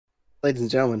Ladies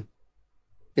and gentlemen,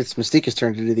 it's MusT3kube's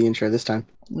turn to do the intro this time.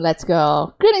 Let's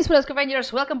go. Greetings, fellow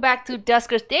scavengers. Welcome back to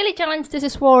Duskers Daily Challenge. This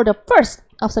is for the 1st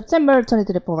of September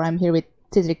 2024. I'm here with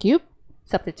MusT3kube.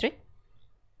 Sup, T3?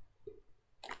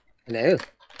 Hello.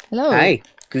 Hello. Hi.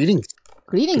 Greetings.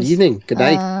 Greetings. Good evening. Good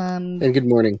night. And good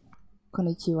morning.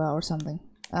 Konnichiwa or something.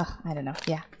 I don't know.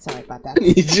 Yeah, sorry about that.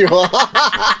 Konnichiwa.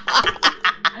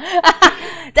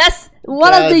 That's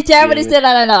one of the Japanese that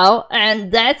I don't know,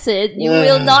 and that's it. You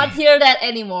will not hear that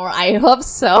anymore. I hope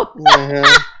so.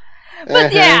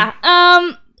 But yeah,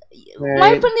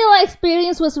 my vanilla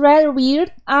experience was rather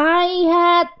weird. I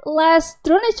had less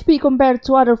drone HP compared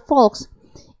to other folks.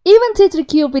 Even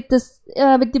MusT3kube with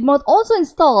the mod also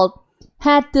installed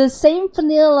had the same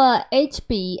vanilla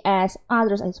HP as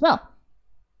others as well.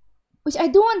 Which I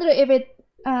do wonder if it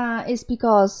is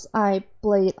because I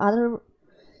played other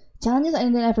challenges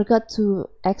and then I forgot to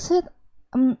exit.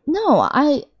 No,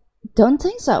 I don't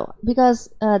think so, because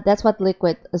that's what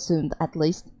Liquid assumed, at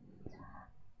least.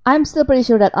 I'm still pretty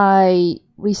sure that I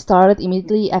restarted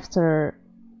immediately after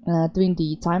doing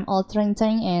the time altering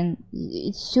thing, and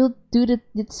it should do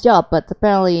its job, but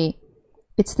apparently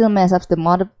it still messed up the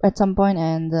mod at some point,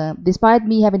 and despite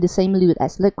me having the same loot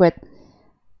as Liquid,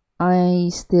 I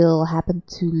still happened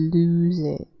to lose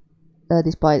it.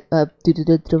 Despite due to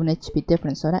the drone HP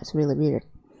difference, so that's really weird.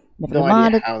 No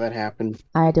idea how that happened.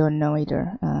 I don't know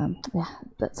either. Yeah,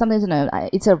 but something to know.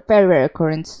 It's a very rare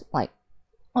occurrence, like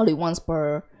only once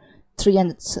per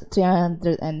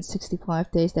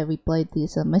 365 days that we played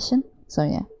this mission. So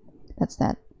yeah, that's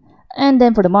that. And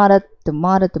then for the modded,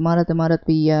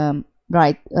 we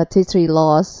T3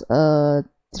 lost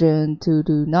drone to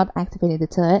do not activating the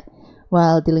turret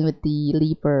while dealing with the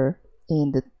leaper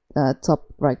in the top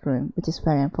right room, which is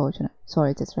very unfortunate.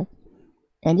 Sorry, that's right.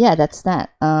 And yeah, that's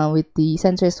that. With the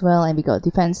sentry as well, and we got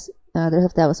defense. The rest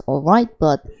of that was alright,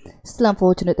 but still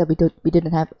unfortunate that we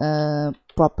didn't have a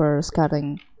proper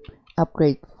scouting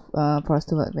upgrade for us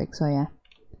to work with. So yeah,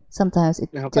 sometimes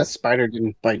it. I hope that spider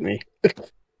didn't bite me.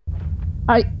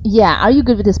 Are you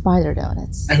good with the spider though?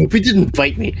 That's. I hope it didn't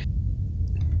bite me.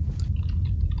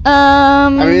 I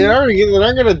mean, they're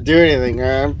not gonna do anything.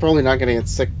 I'm probably not gonna get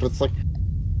sick, but it's like,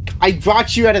 I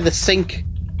brought you out of the sink.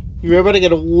 You're about to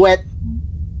get wet.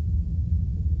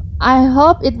 I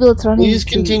hope it will turn into... You just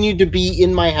continued to be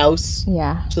in my house.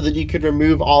 Yeah. So that you could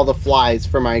remove all the flies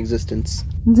from my existence.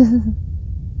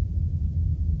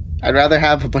 I'd rather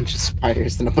have a bunch of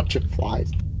spiders than a bunch of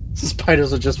flies. So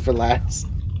spiders are just for laughs.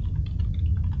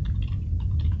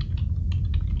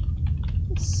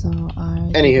 So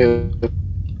Anywho,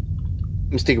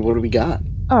 MusT3kube, what do we got?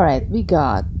 Alright, we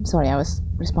got... Sorry, I was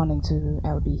responding to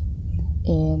LB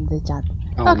in the chat.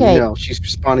 Oh, okay. No, she's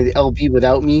responding to LB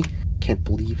without me. Can't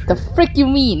believe her. The frick you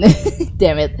mean?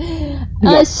 Damn it.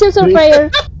 Ships of Prayer.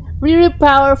 Reroute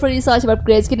power for these such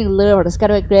upgrades getting lower for the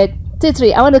Screwery upgrade.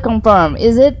 T3, I want to confirm.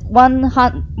 Is it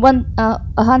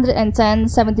 110,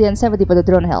 70, and 70 for the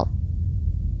drone health?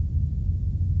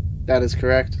 That is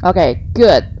correct. Okay,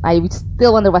 good. I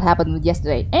still wonder what happened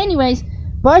yesterday. Anyways,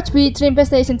 barge speed, 3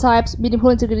 infestation types, medium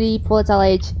hull integrity, volatile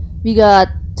age. We got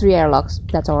 3 airlocks.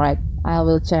 That's alright. I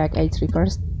will check A3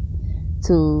 first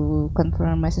to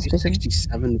confirm my suspicion.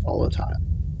 67 volatile.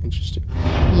 Interesting.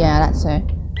 Yeah, that's it.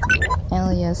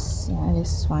 Alias, yeah,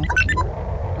 alias is fine.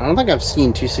 I don't think I've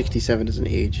seen 267 as an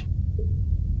age.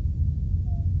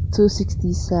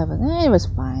 267, it was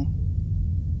fine.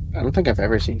 I don't think I've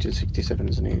ever seen 267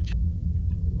 as an age.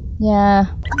 Yeah,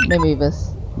 maybe it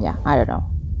was. Yeah, I don't know.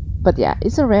 But yeah,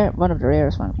 it's a rare, one of the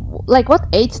rarest one. Like, what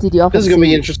age did you often This is gonna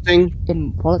be interesting.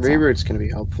 In volatile? Reroute's gonna be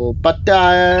helpful, but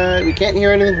we can't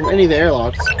hear anything from any of the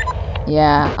airlocks.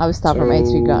 Yeah, I will start from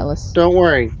A3 regardless. Don't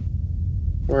worry,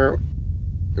 we're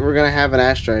gonna have an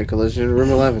asteroid collision in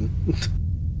room 11.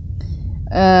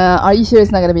 Are you sure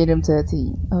it's not gonna be in room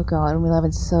 30? Oh god, room 11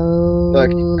 is so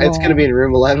long. It's gonna be in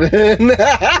room 11.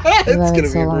 It's gonna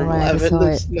be in room 11. Right?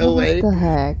 There's no way. What the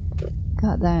heck?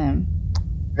 God damn.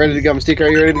 Ready to go, MusT3kube? Are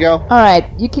you ready to go? Alright,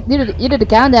 you did the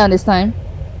countdown this time.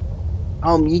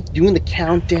 Oh, me doing the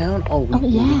countdown? Oh,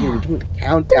 yeah. We're doing the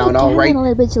countdown, alright. 3,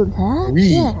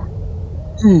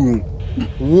 2,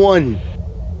 1.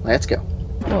 Let's go.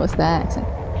 What was that accent?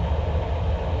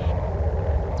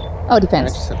 Oh,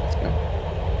 defense. I just said let's go.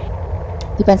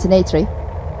 Defense in A3.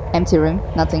 Empty room.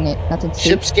 Nothing to see.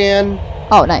 Ship scan.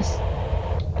 Oh, nice.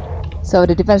 So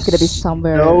the defense gonna be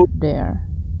somewhere there.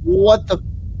 What the...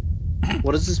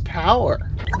 What is this power?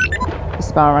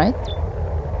 This power, right?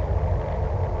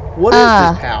 What is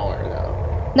this power,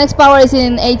 though? Next power is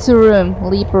in A2 room.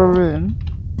 Leaper room.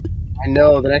 I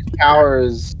know, the next power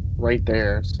is right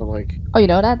there, so like... Oh, you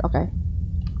know that? Okay.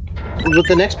 But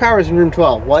the next power is in room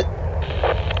 12. What?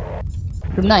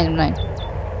 Room 9, room 9.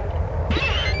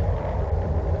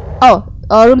 Oh,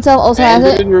 room 12 also has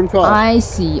it? In room 12. I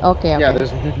see. Okay, okay. Yeah,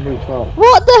 there's room 12.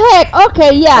 What the heck?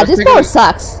 Okay, yeah, this door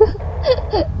sucks.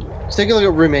 Let's take a look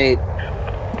at room 8.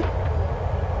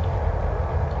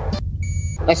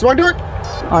 That's the wrong door?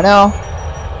 Oh no.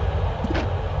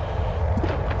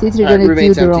 Did you room do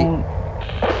 8's the wrong?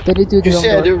 Did you do the You wrong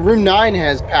said door? room 9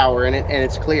 has power in it and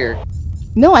it's clear.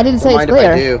 No, I didn't say it's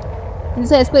clear. Mind if I do? Didn't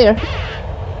say it's clear.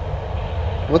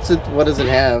 What does it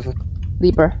have?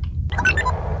 Leaper.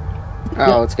 Oh,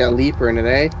 Yeah. it's got Leaper in it,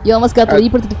 eh? You almost got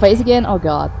Leaper to the face again? Oh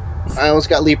god. I almost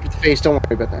got Leaper to the face, don't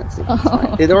worry about that. It's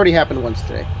fine. It already happened once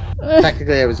today.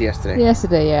 Technically, that was yesterday.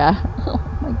 Yesterday, yeah. Oh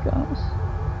my gosh.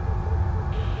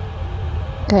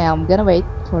 Okay, I'm gonna wait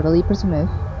for the Leaper to move.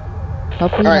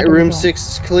 Alright, room 6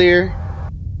 is clear.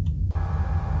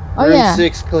 Oh room yeah.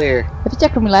 6 clear. Have you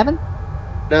checked room 11?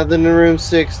 Nothing in room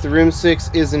 6. The room 6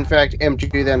 is in fact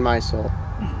emptier than my soul.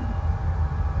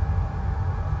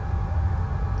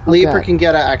 Leaper God. can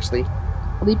get out, actually.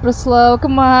 Leaper slow,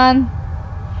 come on.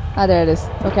 Ah, there it is.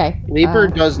 Okay. Leaper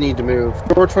does need to move.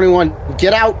 Door 21,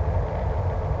 get out!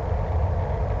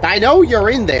 I know you're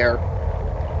in there.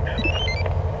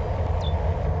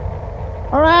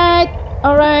 Alright,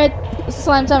 alright. It's a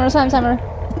slime timer, slime timer.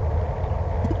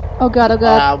 Oh god, oh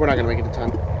god. We're not gonna make it in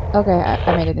time. Okay,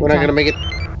 I made it in We're time. not gonna make it.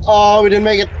 Oh, we didn't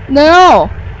make it. No!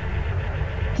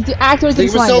 Did you activate the It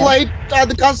was slime so yet? late.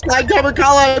 The slime timer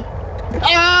call out.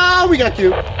 Ah, we got you.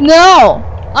 No!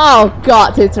 Oh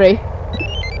god, T3.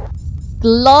 The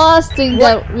last thing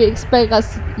that we expect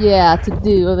us, to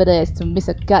do over there is to miss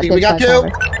a goddamn We got slime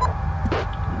you.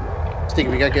 timer. Sticky,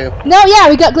 we got go. No, yeah,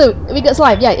 we got glue. We got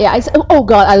slime. Yeah. Oh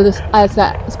god, I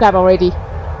scrap already.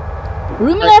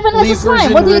 Room 11 has a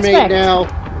slime. What do you expect? Now,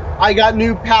 I got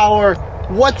new power.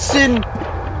 What's in?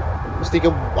 Sticky,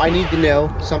 I need to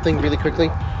know something really quickly.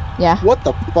 Yeah. What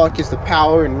the fuck is the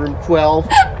power in room 12?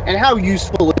 And how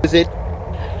useful is it?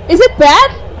 Is it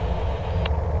bad?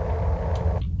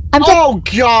 Oh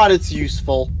god, it's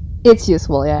useful. It's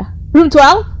useful, yeah. Room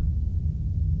 12?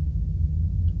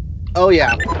 Oh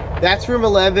yeah. That's room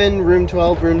 11, room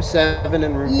 12, room 7,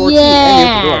 and room 14.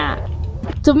 Yeah.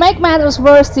 To make matters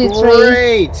worse, T3.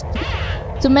 Great.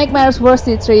 To make matters worse,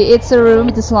 T3, it's a room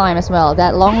with the slime as well.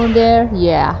 That long room there,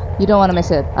 yeah. You don't want to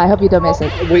miss it. I hope you don't miss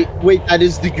it. Wait, that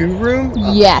is the goo room?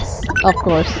 Yes, of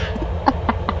course.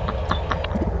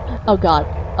 Oh god.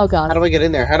 Oh god. How do I get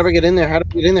in there? How do I get in there? How do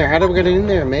I get in there? How do I get in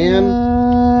there, man?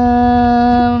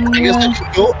 I guess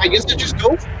I just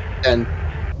go for it then.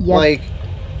 Yep. Like,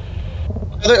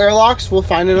 other airlocks, we'll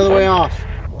find another way off.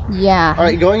 Yeah.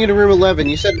 Alright, going into room 11.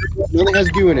 You said room 11 only has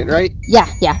goo in it, right? Yeah.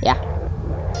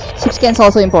 Ship scan's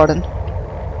also important.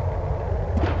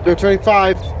 Door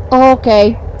 25.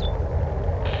 Okay.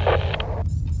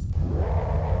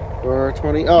 Door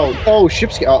 20. Oh,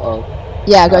 ship scan. Uh-oh.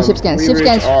 Yeah, go ship scan. Ship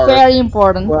scan's very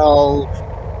important. 12.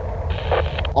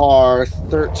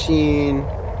 R13.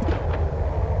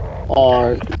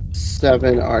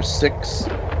 R7.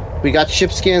 R6. We got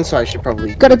ship scan, so I should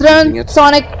probably... Got a drone,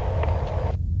 Sonic!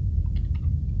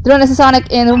 Drone is a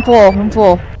Sonic in room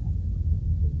 4,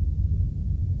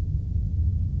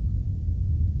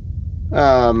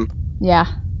 Yeah.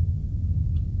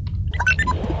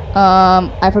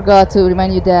 I forgot to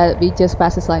remind you that we just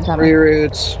passed the slime timer.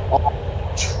 Reroutes,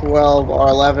 12,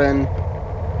 R11.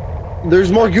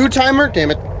 There's more goo timer?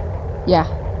 Damn it. Yeah.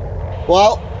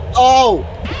 Well, oh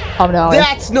no.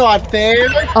 That's not fair!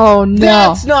 Oh no.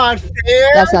 That's not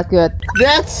fair! That's not good.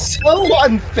 That's so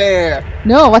unfair!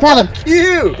 No, what happened? Fuck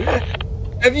you!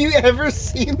 Have you ever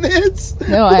seen this?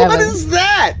 No, I haven't. What is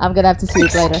that? I'm gonna have to see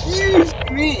it later. Excuse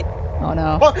me! Oh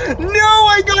no. Oh, no,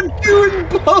 I got goo in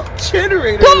both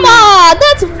generators! Come on!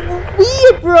 That's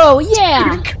weird, bro!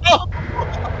 Yeah!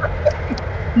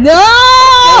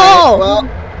 No!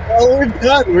 Well, we're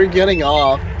done. We're getting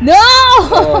off. No!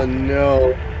 Oh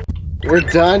no. We're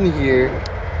done here.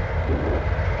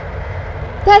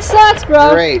 That sucks,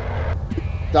 bro. Great.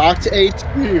 Dock to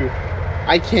A2.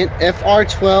 I can't.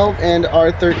 FR12 and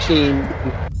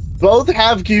R13 both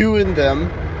have goo in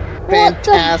them.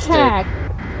 Fantastic. What the heck?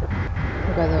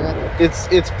 Oh god.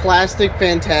 It's plastic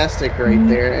fantastic right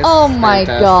there. It's oh my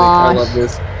fantastic. gosh. I love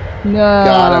this.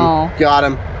 No. Got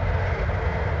him.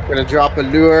 Gonna drop a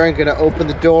lure and gonna open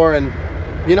the door and,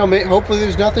 you know, hopefully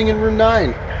there's nothing in room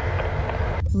 9.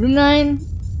 Room 9?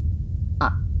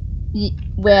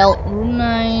 Well, room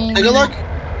 9... Take a look!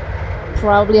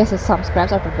 Probably has some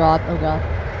scraps, I forgot. Oh god.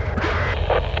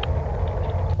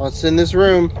 What's in this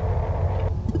room?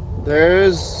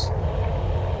 There's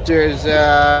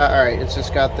alright, it's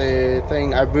just got the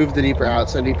thing. I moved the Deeper out,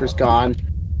 so Deeper's gone.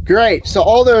 Great. So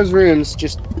all those rooms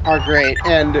just are great,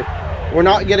 and we're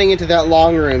not getting into that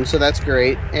long room, so that's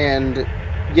great. And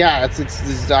yeah,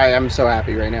 I'm so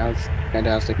happy right now. It's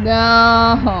fantastic.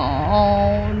 No,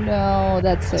 no,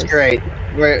 that's great.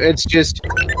 It's just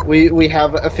we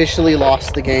have officially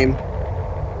lost the game,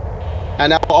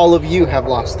 and now all of you have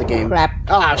lost the game. Crap.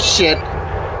 Ah, shit.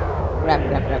 Crap.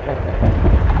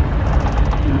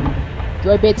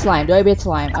 Do I bait slime?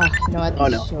 Oh, you know what? Oh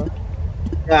no. Sure.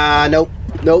 Nope.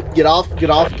 Get off.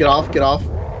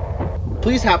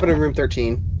 Please happen in room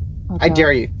 13. Oh, I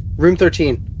dare you. Room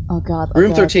 13. Oh god.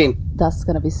 Room 13. That's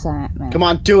gonna be sad, man. Come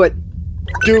on, do it.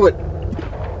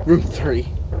 Room 3.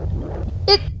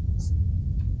 It's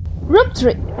room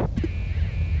 3.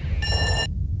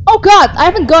 Oh god, I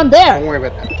haven't gone there. Don't worry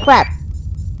about that. Crap.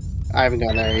 I haven't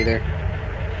gone there either.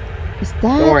 Is that?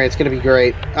 Don't worry, it's gonna be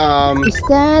great. Is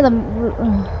that?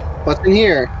 What's in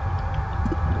here?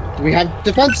 We have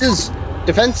defenses.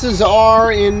 Defenses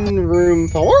are in room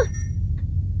 4.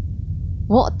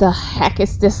 What the heck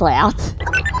is this layout?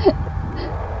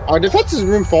 Are defenses in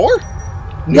room 4?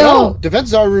 No.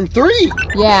 Defenses are in room 3.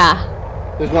 Yeah.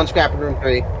 There's one scrap in room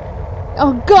 3.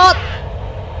 Oh god.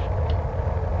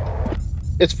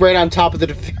 It's right on top of the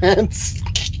defense.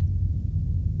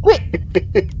 Wait,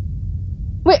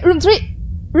 room 3.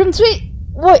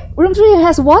 Wait, room 3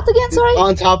 has what again? Sorry.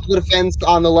 On top of the defense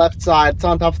on the left side. It's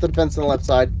on top of the defense on the left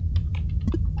side.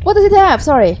 What does it have?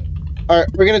 Sorry. All right,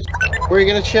 we're gonna check. We're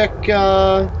gonna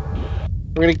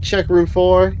check room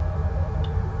 4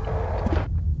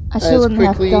 As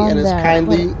quickly and as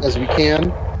kindly as we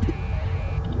can.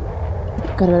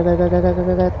 Go.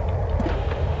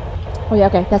 Oh yeah,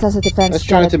 okay. That has a defense. Let's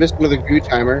try not to miss another goo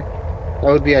timer.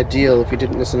 That would be ideal if we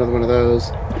didn't miss another one of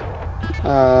those.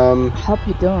 Hope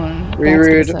you don't.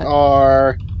 Reroute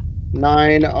are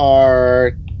 9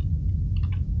 are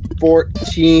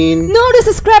 14. No, there's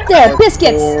a scrap there.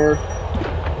 Biscuits.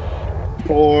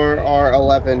 4 are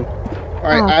 11. All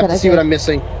right, I have to see what I'm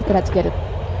missing. Gonna have to get it.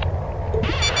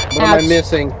 What am I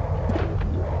missing?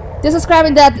 There's a scrap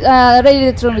in that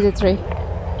radiated room. Is it 3?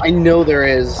 I know there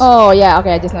is. Oh yeah.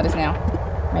 Okay, I just noticed now.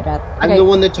 My bad. Okay. I'm the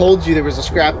one that told you there was a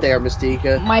scrap there,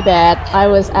 MusT3kube. My bad. I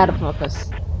was out of focus.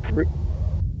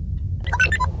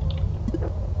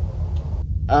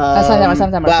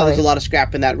 Wow, there's a lot of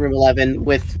scrap in that room 11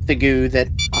 with the goo that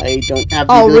I don't have.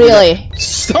 Oh, really?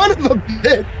 Son of a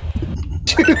bitch!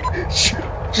 Dude,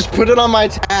 just put it on my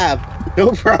tab.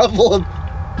 No problem.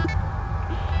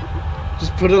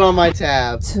 Just put it on my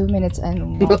tab. 2 minutes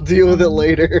and we'll deal with it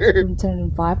later. Room 10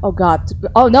 and 5. Oh god.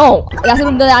 Oh no! That's the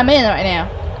room that I'm in right now.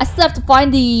 I still have to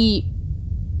find the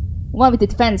one with the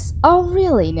defense. Oh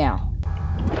really now?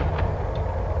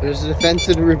 There's a defense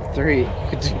in room 3. You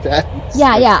could do that.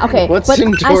 Yeah, okay. What's but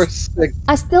in door 6?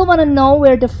 I still want to know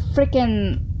where the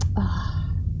freaking.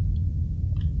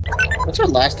 What's our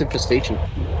last infestation?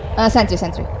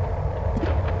 Sentry.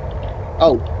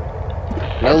 Oh.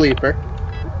 No leaper.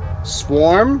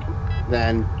 Swarm?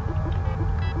 Then.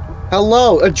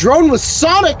 Hello! A drone with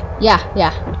Sonic! Yeah.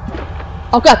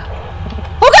 Oh god!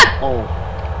 Oh!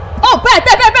 Oh, bad!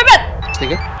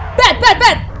 Stick it?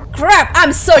 Bad! Crap!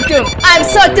 I'm so doomed!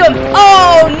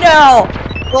 Oh no!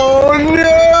 Oh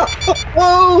no!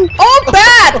 Oh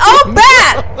bad!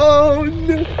 Oh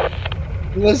no!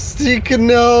 MusT3kube,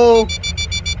 no!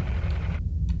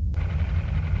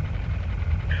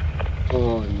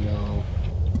 Oh no!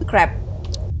 Crap!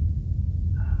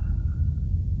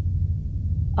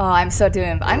 Oh, I'm so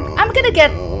doomed. I'm gonna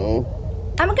get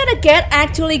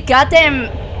actually goddamn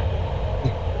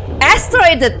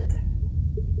asteroided.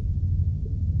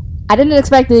 I didn't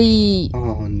expect the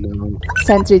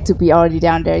sentry to be already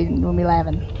down there in room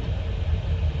 11.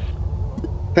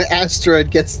 The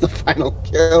asteroid gets the final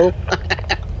kill.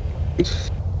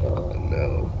 Oh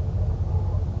no.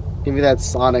 Give me that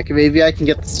Sonic. Maybe I can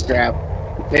get the scrap.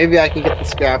 Maybe I can get the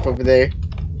scrap over there.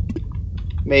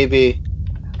 Maybe.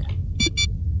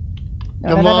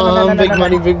 Come on, big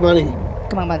money.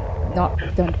 Come on, no,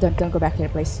 don't go back here,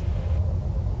 please.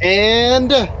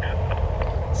 And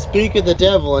speak of the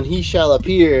devil, and he shall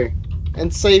appear,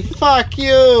 and say, "Fuck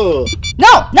you!"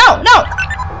 No!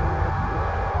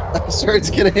 I'm sure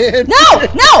it's gonna hit. No!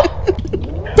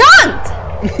 Don't!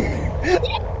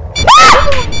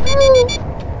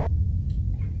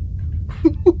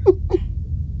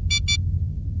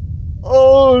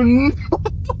 Oh no!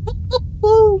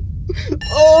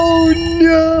 Oh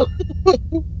no!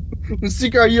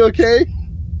 MusT3kube, are you okay?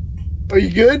 Are you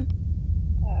good?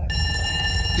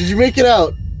 Did you make it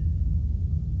out?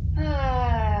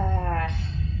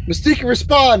 MusT3kube,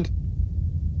 respond!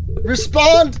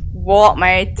 Respond! What,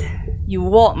 mate? You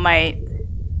what, mate?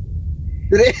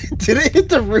 Did it hit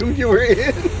the room you were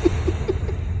in?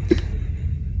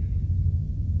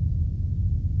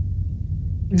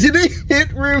 Did it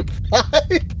hit room 5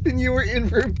 and you were in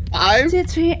room 5?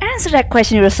 Did you answer that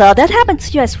question yourself? That happened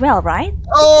to you as well, right?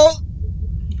 Oh!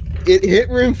 It hit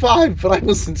room 5, but I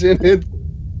wasn't in it.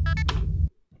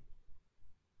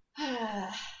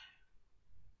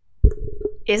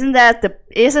 Isn't that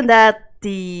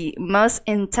the most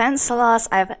intense loss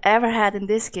I've ever had in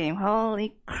this game?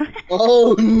 Holy crap!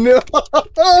 Oh no!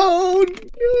 Oh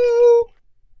no!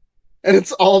 And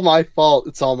it's all my fault.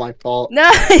 It's all my fault. No,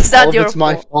 it's not your fault. It's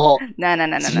my fault. No.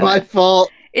 It's my fault.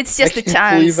 It's just a chance. I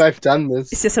can't believe I've done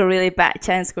this. It's just a really bad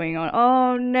chance going on.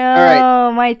 Oh no! All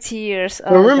right. My tears. So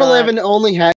room 11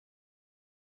 only had.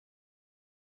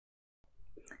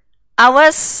 I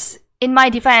was, in my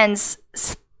defense,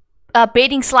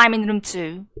 baiting slime in room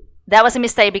 2. That was a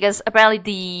mistake because apparently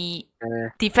the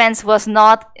defense was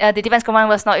not. The defense command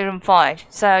was not in room 5.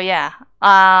 So yeah.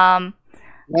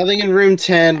 Nothing in room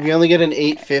 10. We only get an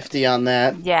 850 on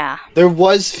that. Yeah. There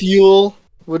was fuel.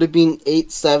 Would have been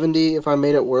 870 if I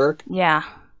made it work. Yeah.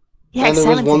 Yeah. And there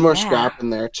was one more scrap in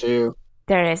there too.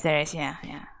 There is. Yeah.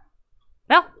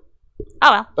 Well.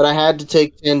 Oh well. But I had to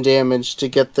take 10 damage to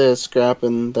get the scrap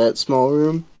in that small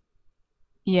room.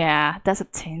 Yeah, that's a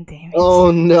 10 damage.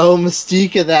 Oh no,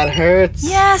 MusT3kube, that hurts.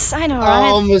 Yes, I know, right?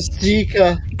 Oh,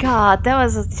 MusT3kube. God, that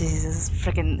was Jesus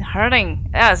freaking hurting.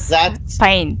 That's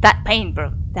pain. That pain,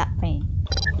 bro. That pain.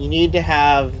 You need to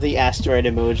have the asteroid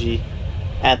emoji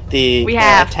at the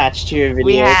attached to your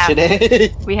video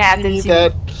today. We have.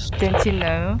 Don't you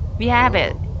know? We have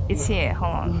it. It's here.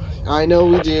 Hold on. I know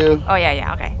we do. Oh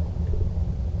yeah. Okay.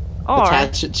 Or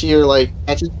attach it to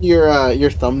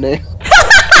your thumbnail.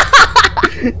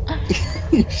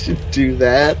 You should do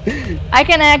that. I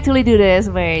can actually do this.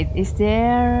 Wait, is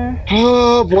there?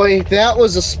 Oh boy, that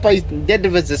was a spicy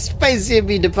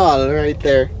meatball right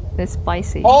there. That's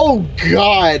spicy. Oh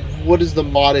god, what is the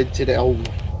modded today? Oh.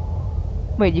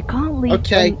 Wait, you can't leave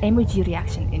an emoji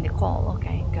reaction in the call.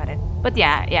 Okay, got it. But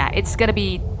yeah, it's gonna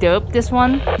be dope. This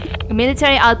one, a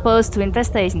military outpost, 2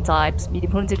 infestation types,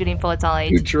 medium hunter, green volatile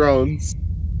age, 2 drones,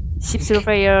 ship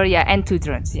surveyor, and 2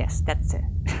 drones. Yes, that's it.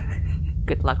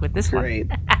 Good luck with this one. Great.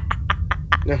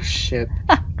 No shit.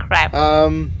 Crap.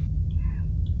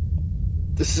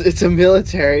 It's a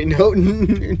military. No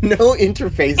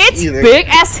interface. It's either. Big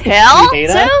as hell.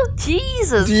 So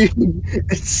Jesus. Dude,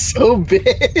 it's so big.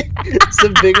 It's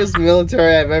the biggest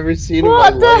military I've ever seen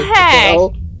what in my life.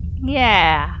 What the heck?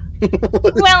 Yeah.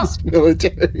 What is this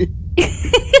military?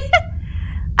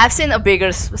 I've seen a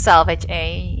bigger salvage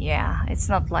A. Yeah, it's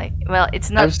not like it's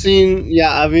not. We've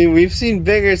seen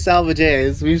bigger salvage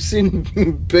A's. We've seen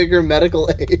bigger medical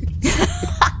A's.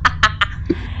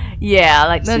 Yeah,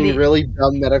 like We've seen really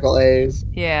dumb medical A's.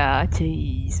 Yeah,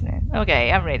 jeez, man.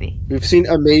 Okay, I'm ready. We've seen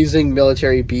amazing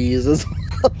military B's as well.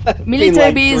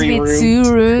 Military B's with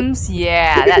 2 rooms.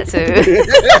 Yeah, that's it.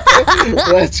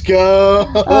 Let's go.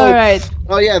 All right.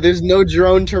 Oh yeah, there's no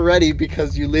drone to ready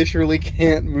because you literally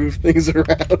can't move things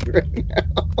around right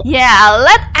now. Yeah,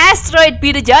 let asteroid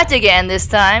be the judge again this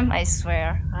time. I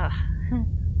swear. Ugh.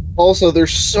 Also,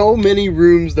 there's so many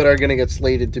rooms that are gonna get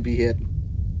slated to be hit.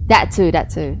 That too.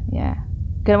 Yeah.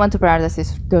 Gonna want to prioritize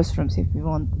those rooms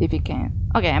if you can.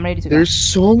 Okay, I'm ready to go. There's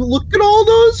so look at all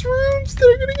those rooms that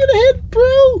are gonna get hit,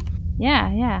 bro.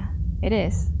 Yeah, it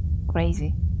is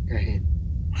crazy. Great.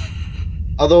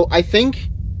 Although I think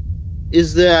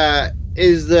is the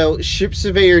ship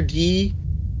surveyor D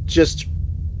just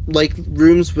like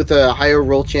rooms with a higher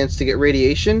roll chance to get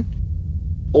radiation,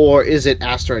 or is it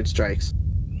asteroid strikes?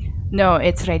 No,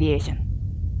 it's radiation.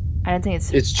 I don't think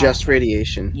it's just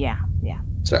radiation. Yeah.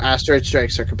 So asteroid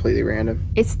strikes are completely random.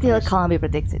 It still can't be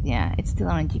predicted. Yeah, it's still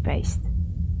RNG based.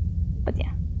 But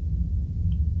yeah.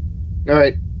 All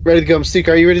right, ready to go. MusT3kube,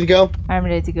 are you ready to go? I'm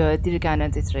ready to go. Do the count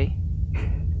on 3.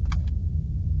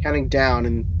 Counting down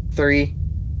in 3,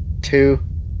 2,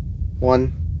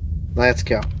 1. Let's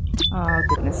go. Oh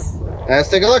goodness. Let's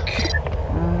take a look.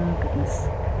 Oh goodness.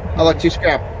 I like 2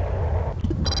 scrap.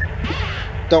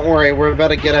 Don't worry, we're about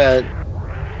to get a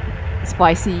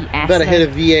spicy ass. About to hit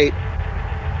a V8.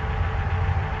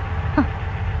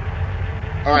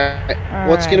 Alright,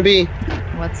 what's gonna be?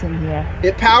 What's in here?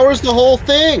 It powers the whole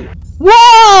thing!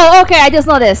 Whoa! Okay, I just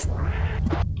noticed.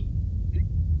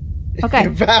 Okay.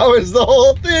 It powers the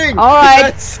whole thing! Alright.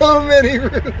 That's so many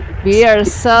rooms! We are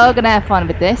so gonna have fun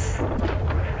with this.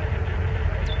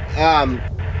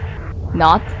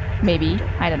 Not. Maybe.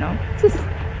 I don't know.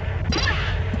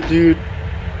 Dude.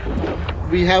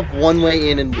 We have 1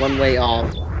 way in and 1 way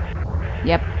off.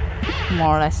 Yep.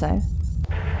 More or less so.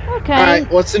 Okay. Alright,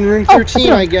 what's in room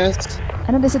 13, I guess?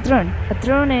 I know there's a drone. A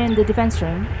drone in the defense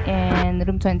room in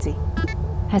room 20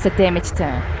 has a damage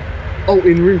turn. Oh,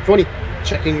 in room 20.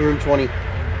 Checking room 20.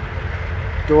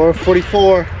 Door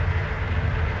 44. Okay,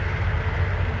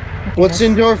 what's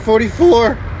in door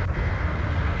 44?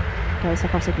 Okay, so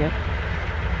far so good.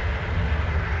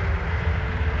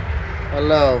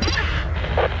 Hello.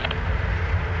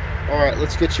 Alright,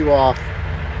 let's get you off.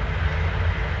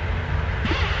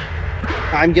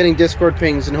 I'm getting Discord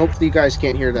pings, and hopefully you guys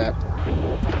can't hear that.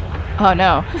 Oh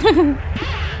no.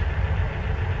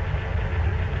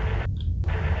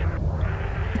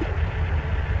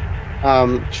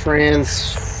 Trans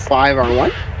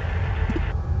 5R1?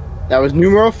 That was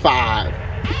numero 5.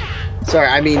 Sorry,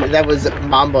 I mean, that was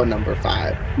Mambo number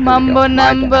 5. Mambo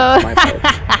number. My bad.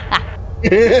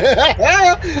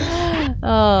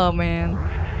 Oh man.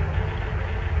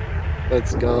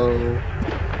 Let's go.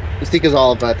 This thing is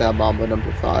all about that Mambo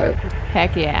number 5.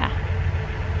 Heck yeah.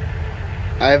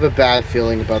 I have a bad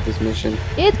feeling about this mission.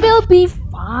 It will be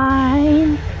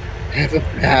fine. I have a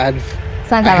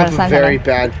very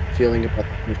bad feeling about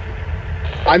this mission.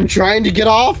 I'm trying to get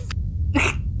off.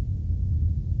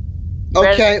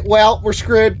 Okay, well, we're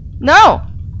screwed. No.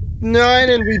 9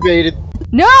 and we baited.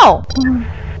 No.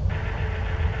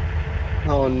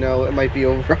 Oh no, it might be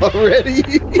over already.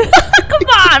 Come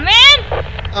on,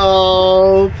 man.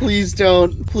 Oh, please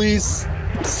don't. Please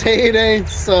say it ain't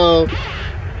so.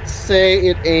 Say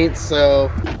it ain't so.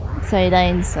 Say it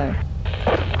ain't so.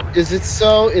 Is it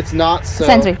so? It's not so.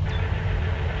 Sentry.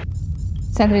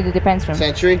 Sentry in the defense room.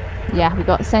 Sentry? Yeah, we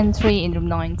got sentry in room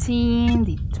 19,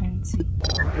 the 20.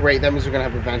 Great, that means we're gonna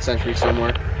have advanced sentry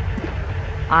somewhere.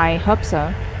 I hope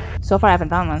so. So far I haven't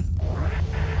found one.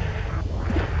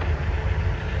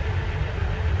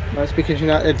 That's because you're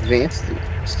not advanced.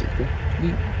 Stupid.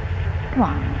 Come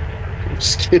on. I'm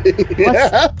just kidding.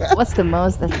 What's the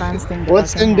most advanced thing?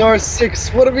 What's in door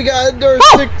 6? What have we got in door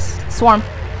 6? Swarm.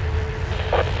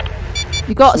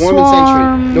 You got Swarm swarm.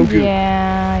 and sentry. No goo.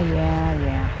 Yeah.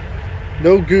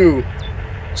 No goo.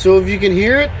 So if you can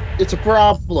hear it, it's a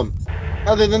problem.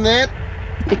 Other than that,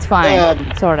 it's fine.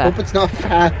 Sorta. Hope it's not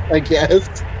fast, I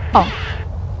guess. Oh.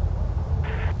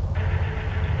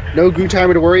 No goo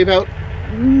timer to worry about?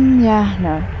 Yeah,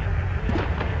 no.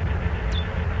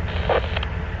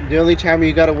 The only timer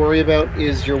you gotta worry about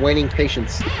is your waning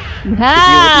patience.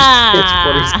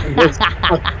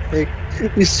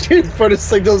 These transporter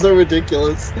signals are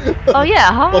ridiculous. Oh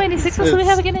yeah, how many signals do we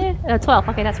have again here? 12,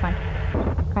 okay, that's fine.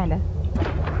 Kinda.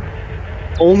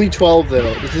 Only 12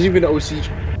 though. This isn't even OC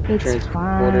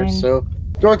transporter, so...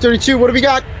 Door 32, what do we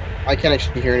got? I can't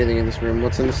actually hear anything in this room.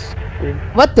 What's in this room?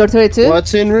 What, door 32?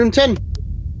 What's in room 10?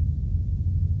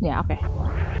 Yeah, okay.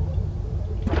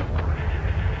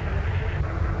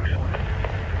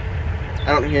 I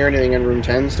don't hear anything in room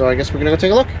 10, so I guess we're gonna go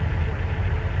take a look.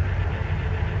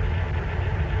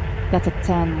 That's a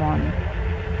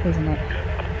 10-1, isn't it?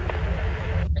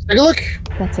 Let's take a look.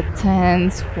 That's a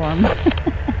 10 swarm.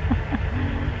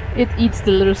 It eats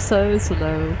the little so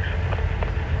slow.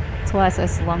 Twice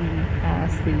as long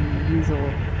as the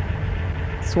usual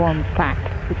swarm pack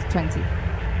with 20.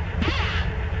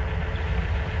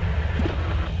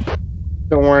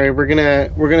 Don't worry, we're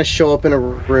gonna show up in a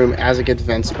room as it gets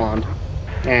vent spawned,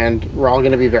 and we're all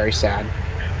gonna be very sad.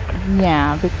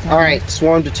 Yeah, big time. All right,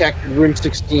 swarm detected, room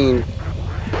 16.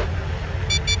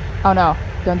 Oh no!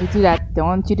 Don't you do that!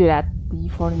 Don't you do that!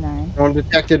 D49. Swarm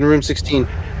detected in room 16.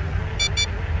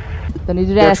 Don't you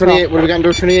do that? Door 28. What do we got in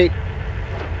door 28?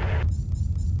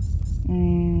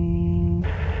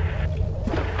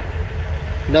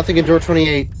 Nothing in door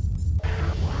 28.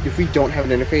 If we don't have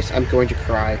an interface, I'm going to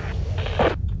cry.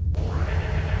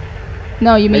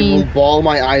 No, you mean... I will bawl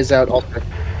my eyes out also.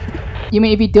 You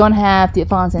mean if you don't have the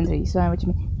advanced entry? So what you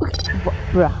mean? Okay.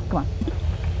 Bruh, come on.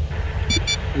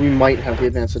 We might have the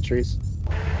advanced entries.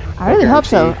 I really hope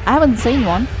so. I haven't seen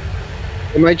one.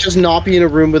 It might just not be in a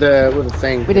room with a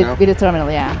thing. With a terminal,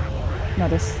 yeah.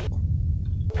 Notice.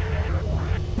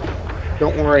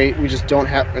 Don't worry, we just don't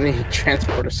have any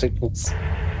transporter signals.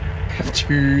 We have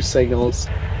 2 signals.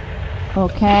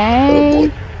 Okay. Oh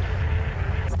boy.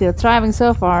 Still thriving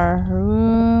so far.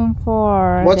 Room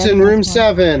 4. What's in room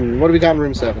 7? What do we got in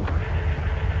room 7?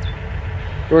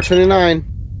 Door 29.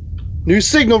 New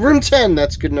signal, room 10.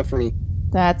 That's good enough for me.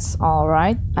 That's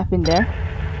alright. I've been there.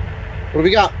 What do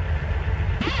we got?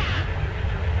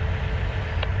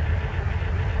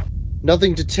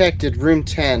 Nothing detected, room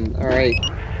 10. Alright.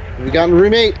 We got in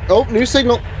room 8. Oh, new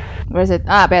signal. Where is it?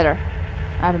 Ah, better.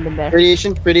 I haven't been there.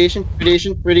 Radiation, radiation,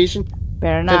 radiation, radiation.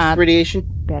 Better not. Radiation.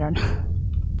 Better not.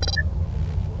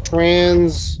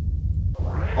 Trans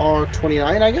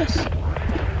R29, I guess.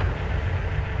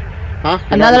 Huh?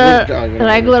 Another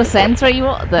regular sentry?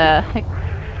 What the heck?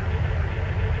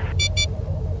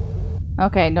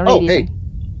 Okay, no radiation. Oh, hey.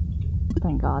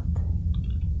 Thank God.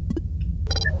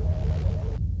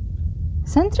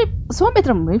 Sentry... So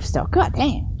better move still. God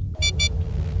damn.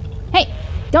 Hey!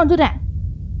 Don't do that!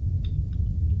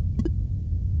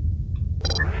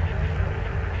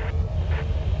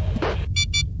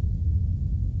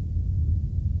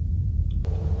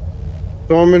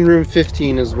 Storm in room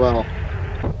 15 as well.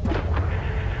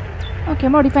 Okay,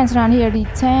 more defense around here.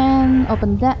 D10,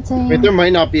 open that thing. Wait, there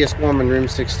might not be a storm in room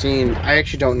 16. I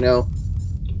actually don't know.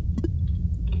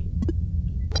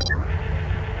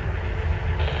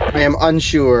 I am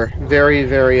unsure. Very,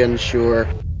 very unsure.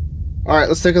 Alright,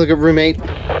 let's take a look at room 8.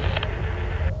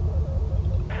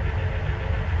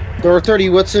 Door 30,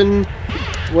 what's in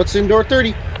door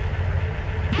 30?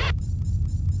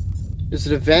 Is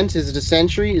it a vent? Is it a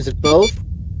sentry? Is it both?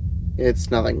 It's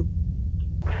nothing.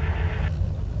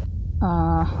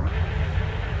 Oh!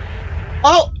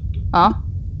 Oh?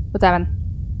 What happened?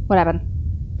 What happened?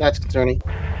 That's concerning.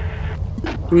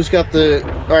 Who's got the...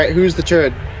 Alright, who's the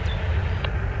turret?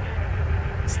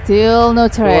 Still no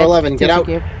turret. 411, get out.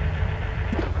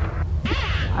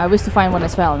 I wish to find one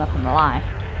as well, not gonna lie.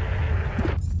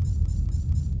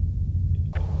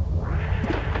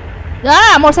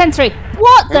 Ah, more sentry!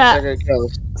 What the?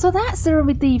 So that's the room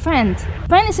with the vent.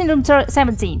 Vent is in room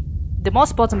 17, the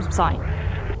most bottom side.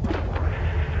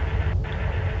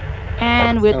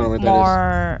 And with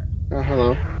more... Oh,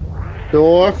 hello.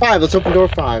 Door 5, let's open door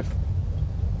 5.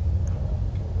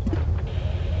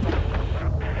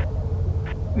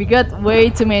 We got way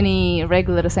too many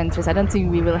regular sentries. I don't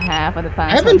think we will have on the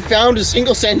past. I haven't found a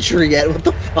single sentry yet, what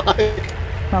the fuck?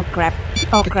 Oh crap.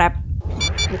 Oh crap.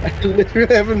 I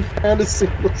literally haven't found a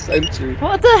single sentry.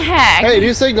 What the heck? Hey,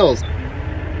 new signals!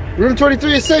 Room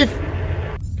 23 is safe!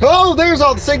 Oh, there's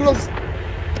all the signals!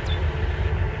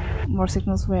 More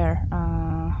signals where?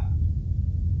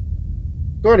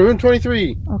 Go to room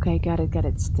 23! Okay, got it, got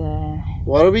it. It's the...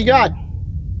 What do we got?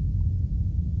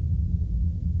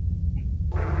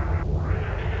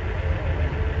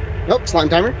 Nope, slime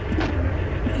timer.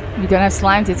 You don't have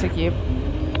slime, MusT3kube.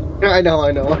 I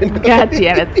know. God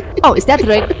damn it. Oh, is that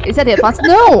the advanced?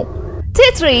 No!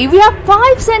 T3, we have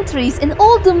 5 sentries and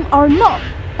all of them are not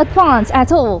advanced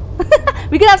at all.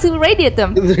 We're gonna have to radiate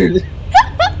them.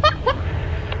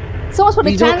 So much for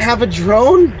the chance. You don't have a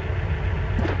drone?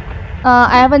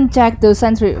 I haven't checked those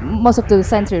most of the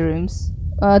sentry rooms.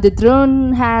 The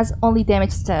drone has only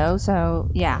damage though, so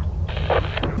yeah.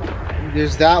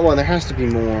 There's that one, there has to be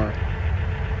more.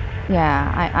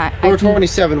 Yeah, Door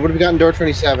 27, what have we got in door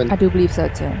 27? I do believe so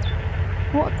too.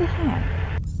 What the heck?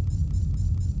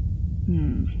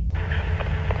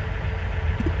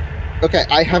 Okay,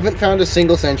 I haven't found a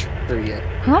single sentry yet.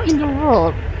 How in the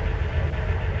world?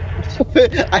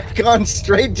 I've gone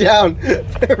straight down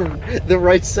the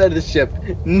right side of the ship.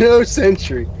 No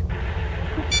sentry.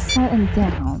 Upside and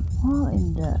down. What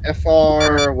in the...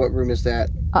 FR, what room is that?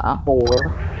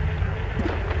 4.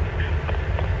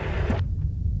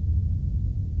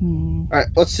 Alright,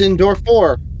 what's in door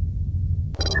 4?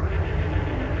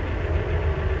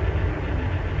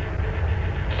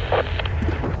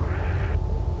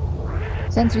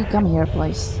 Sentry, come here,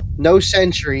 please. No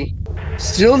sentry.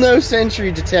 Still no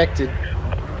sentry detected.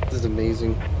 This is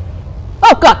amazing.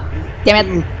 Oh god! Damn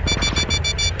it!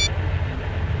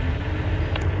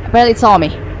 I barely saw me.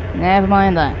 Never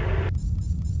mind that.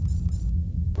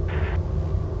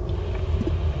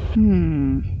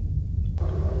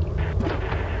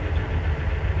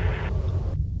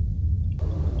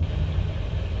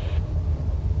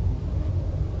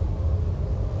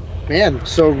 Man,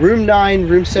 so room 9,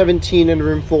 room 17, and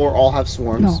room 4 all have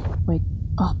swarms. No, wait.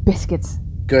 Oh, biscuits.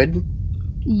 Good.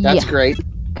 That's great.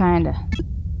 Kinda.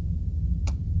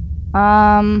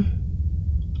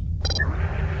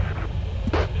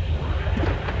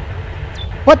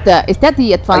 What the? Is that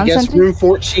the advanced I guess sentry? room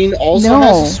 14 also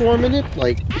has a swarm in it?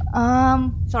 Like...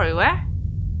 Sorry, where?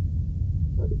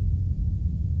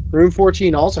 Room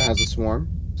 14 also has a swarm,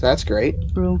 so that's great.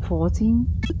 Room 14?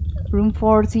 Room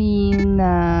 14,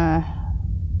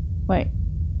 wait.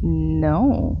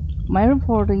 No. My room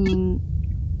 14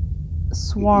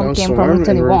 swarm came from room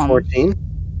 21.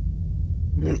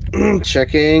 Room 14.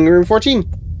 Checking room 14.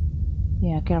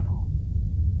 Yeah, careful.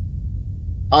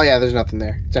 Oh yeah, there's nothing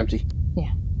there. It's empty.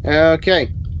 Yeah.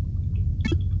 Okay.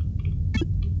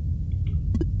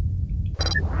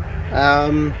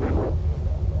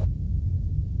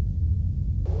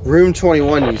 Room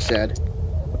 21, you said?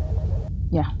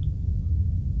 Yeah.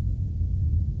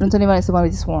 Room 21 is the one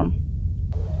with the swarm.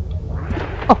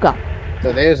 Oh god.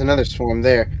 So there's another swarm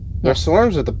there. There's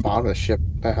swarms at the bottom of the ship.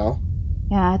 What the hell?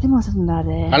 Yeah, I think most of them are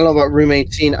there. I don't know about room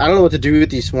 18. I don't know what to do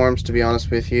with these swarms, to be honest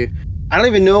with you. I don't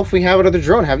even know if we have another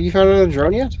drone. Have you found another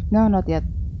drone yet? No, not yet.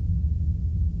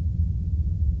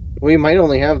 We might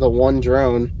only have the one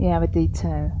drone. Yeah, but it's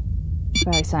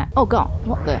very sad. Oh god,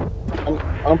 what the?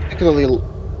 I don't particularly,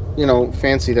 you know,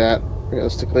 fancy that,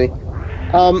 realistically.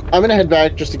 I'm gonna head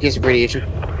back just in case of radiation.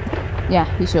 Yeah,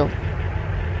 you should.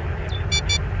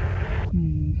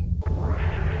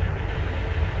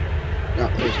 No,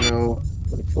 there's no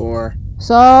 4.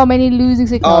 So many losing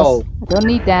signals. Oh. I don't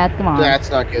need that, come on.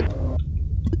 That's not good.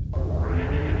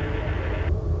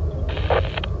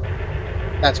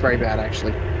 That's very bad,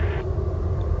 actually.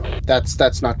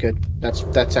 That's not good.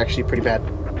 That's actually pretty bad.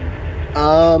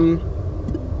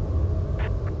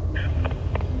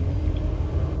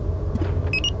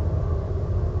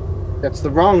 That's the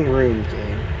wrong room,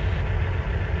 game.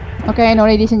 Okay, no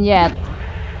radiation yet.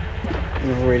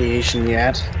 No radiation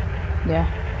yet. Yeah.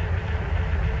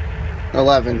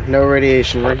 11. No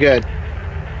radiation. We're good.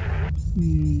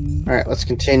 Alright, let's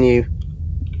continue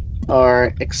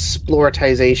our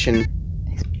exploratization.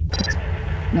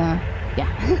 Nah. Yeah.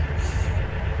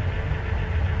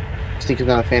 Steve is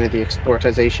not a fan of the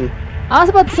exploratization. I was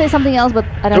about to say something else, but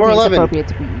I don't Door think 11. it's appropriate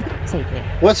to be safe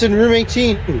here. What's in room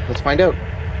 18? Let's find out.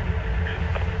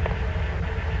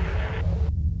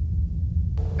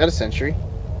 Is that a sentry?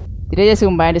 Did I just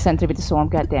combine the sentry with the swarm?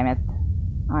 God damn it.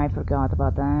 I forgot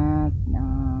about that.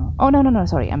 No. Oh no,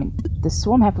 sorry. I mean the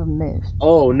swarm have moved.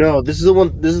 Oh no, this is the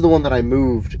one that I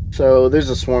moved. So there's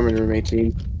a swarm in room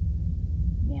 18.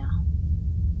 Yeah.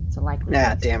 It's a likely.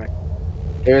 Ah, damn it.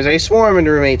 There's a swarm in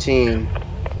room 18.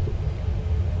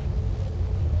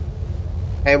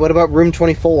 Hey, what about room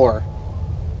 24?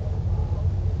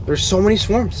 There's so many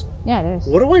swarms. Yeah, there's.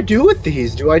 What do I do with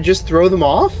these? Do I just throw them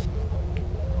off?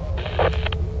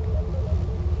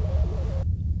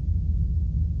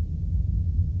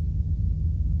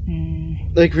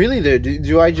 Like, really, though,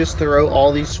 do I just throw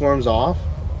all these swarms off?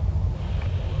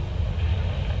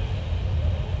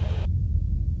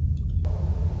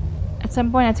 At some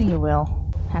point, I think you will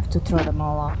have to throw them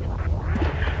all off.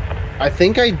 I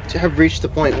think I have reached the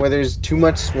point where there's too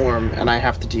much swarm and I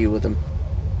have to deal with them.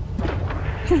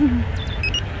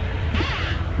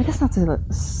 But that's not the...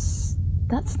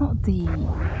 That's not the...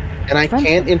 And I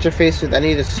can't interface with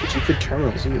any of the stupid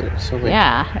terminals either, so like...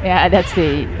 Yeah, that's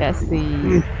the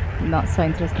not so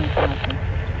interesting part.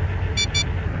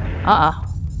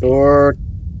 Door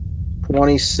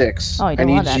 26. Oh, you I don't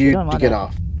need want that. you don't want to get that.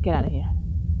 off. Get out of here.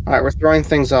 Alright, we're throwing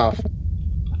things off.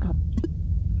 Oh, God.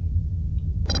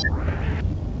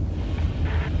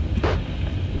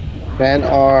 Ben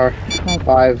R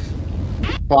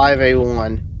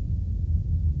 5A1.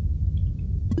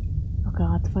 Oh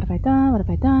god, what have I done? What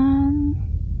have I done?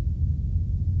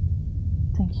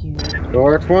 Thank you.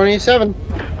 Door 27.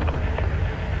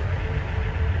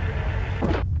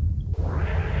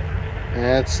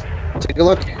 Let's take a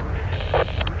look.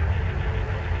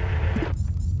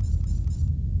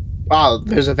 Wow,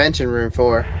 there's a vent in room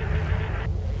 4.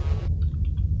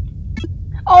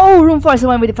 Oh, room 4 is the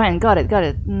one we defined. Got it.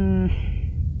 Room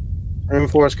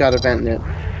 4's got a vent in it.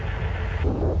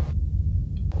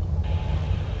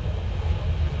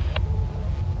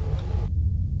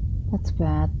 That's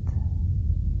bad.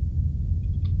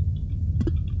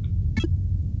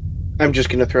 I'm just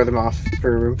gonna throw them off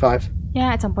for room 5.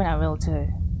 Yeah, at some point I will too,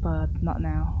 but not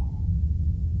now.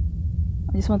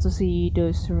 I just want to see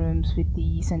those rooms with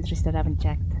the sentries that I haven't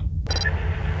checked.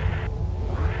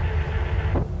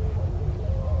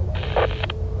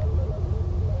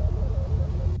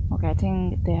 Okay, I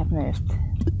think they have moved.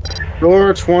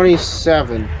 Door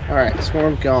 27. Alright,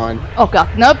 swarm gone. Oh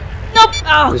god, nope! Nope!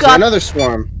 Oh There's god! another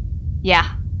swarm.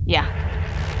 Yeah.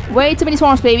 Way too many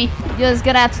swarms, baby. You're just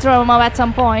gonna have to throw them off at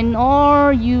some point,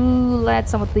 or you let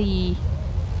some of the...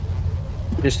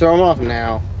 Just throw them off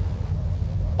now.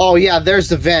 Oh yeah, there's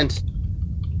the vent.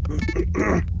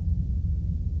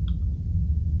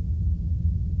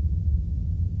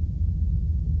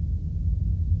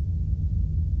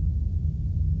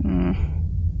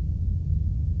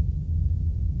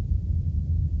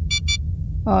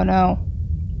 Oh no.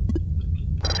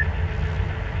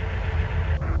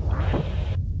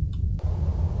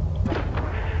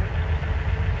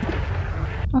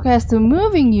 Okay, as to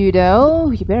moving you though,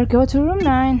 you better go to room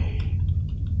 9.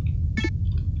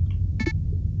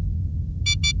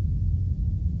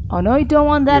 Oh no, you don't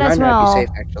want that as well. Be safe,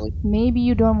 actually. Maybe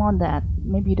you don't want that.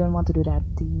 Maybe you don't want to do that.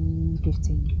 The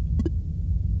 15.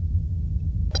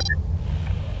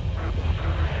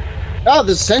 Oh,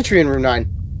 there's a sentry in room 9.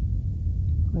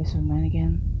 Where's room 9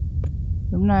 again?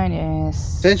 Room 9 is...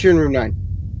 Sentry in room 9.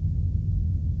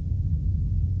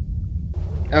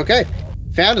 Okay.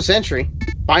 Found a sentry.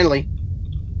 Finally.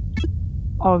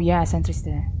 Oh yeah, sentry's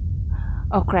there.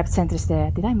 Oh crap, sentry's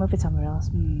there. Did I move it somewhere else?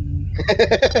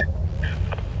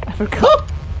 I forgot.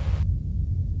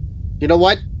 You know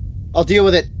what? I'll deal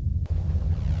with it.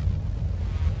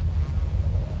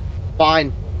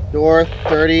 Fine. Door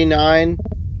 39.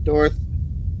 Door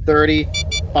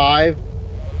 35.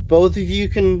 Both of you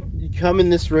can come in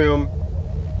this room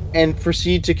and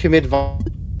proceed to commit violence.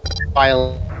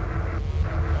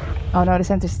 Oh no, the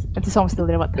sentry's almost still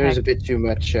there. What the There's heck? a bit too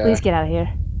much. Please get out of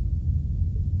here.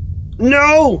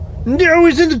 No! No,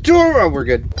 he's in the door! Oh, we're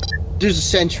good. There's a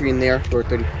sentry in there. Door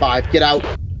 35. Get out.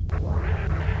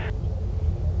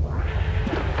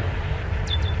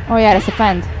 Oh yeah, that's a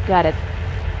fan. Got it.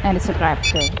 And it's a trap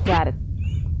too. Got it.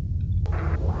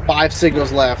 5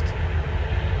 signals left.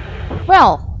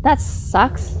 Well, that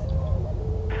sucks.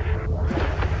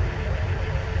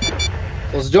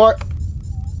 Close the door.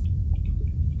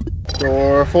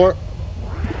 Door 4.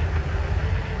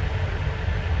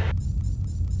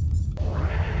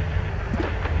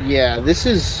 Yeah, this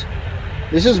is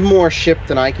more ship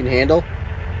than I can handle.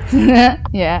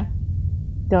 Yeah.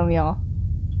 Don't we all?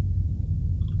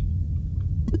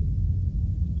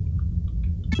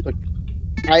 Look,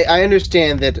 I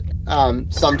understand that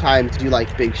sometimes you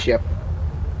like big ship.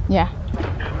 Yeah.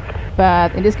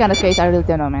 But in this kind of case, I really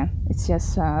don't know, man. It's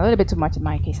just a little bit too much in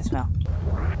my case as well.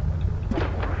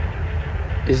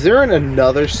 Is there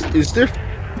another? Is there?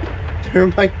 There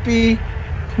might be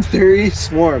 30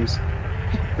 swarms.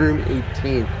 Room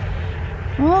 18.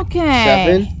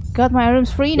 Okay. 7. Got my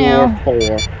rooms free now.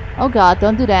 4. Oh god,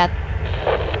 don't do that.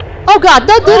 Oh god,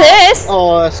 don't do this!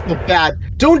 Oh, that's so bad.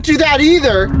 Don't do that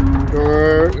either.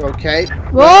 Okay.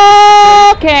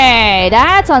 Okay,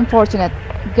 that's unfortunate.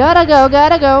 Gotta go,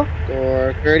 gotta go.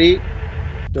 Door 30.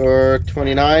 Door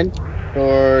 29.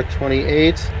 Door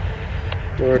 28.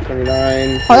 Door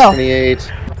 29. Door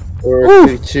 28. Door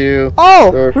 32.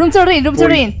 Oh, door room 13, room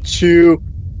 13. 42.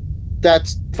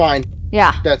 That's fine.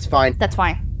 Yeah. That's fine. That's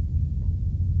fine.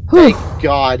 Thank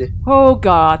God. Oh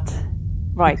god.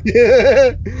 Right.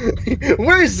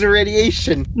 Where's the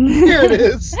radiation? Here it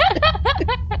is.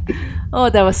 Oh,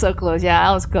 that was so close. Yeah,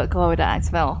 I was close with that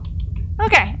as well.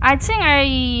 Okay, I think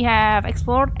I have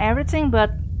explored everything,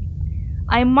 but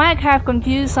I might have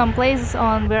confused some places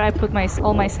on where I put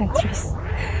all my sentries.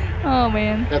 Oh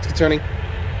man. That's concerning.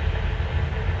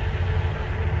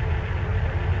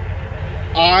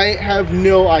 I have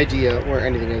no idea where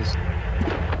anything is.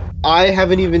 I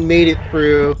haven't even made it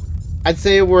through. I'd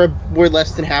say we're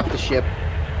less than half the ship.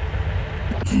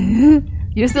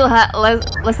 You still have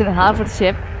less than half of the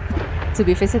ship to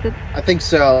be visited? I think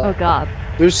so. Oh god.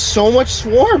 There's so much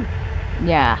swarm.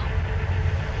 Yeah.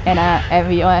 And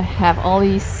we have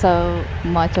only so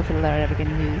much of the lure that we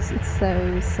can use. It's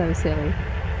so silly.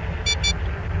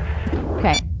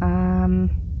 Okay.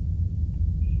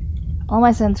 All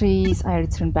my sentries I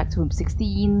returned back to room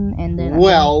 16, and then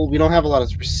we don't have a lot of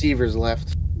receivers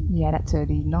left. Yeah, that's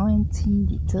 30,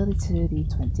 19, 30,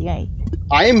 28.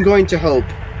 I am going to hope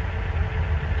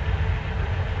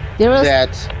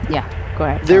that yeah, go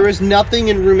ahead. There is nothing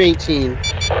in room 18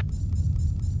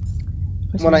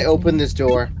 when I open this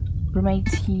door. Room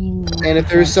 18. And if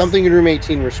there's something in room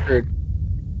 18, we're screwed.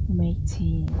 Room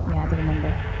 18. Yeah, I don't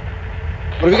remember.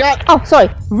 What do we got? Oh, sorry.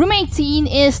 Room 18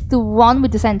 is the one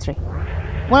with the sentry.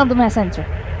 One of them has sentry.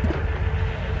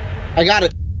 I got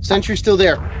it. Sentry's still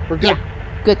there. We're good. Yeah.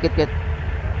 Good. We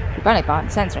finally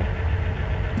found sentry.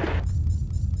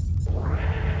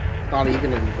 Not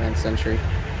even an advanced sentry.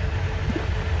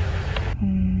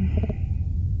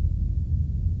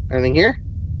 Anything here?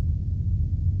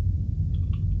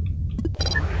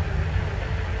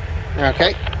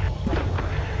 Okay.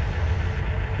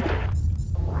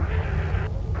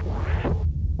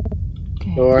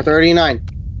 Door 39.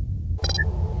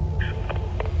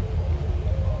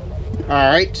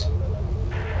 Alright.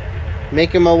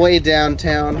 Making my way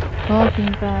downtown.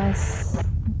 Walking past.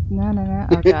 No.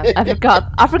 Oh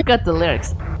god. I forgot the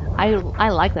lyrics. I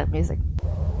like that music.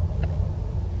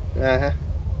 Uh-huh.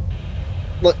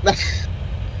 Look,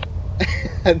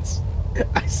 that's...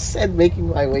 I said making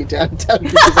my way downtown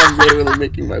because I'm literally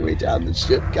making my way down the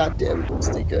ship. God damn it,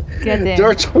 MusT3kube. Goddamn.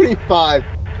 Door 25.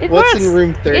 It What's works. in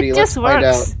room 30? It Let's just find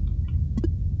works. out.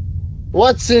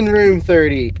 What's in room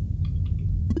 30?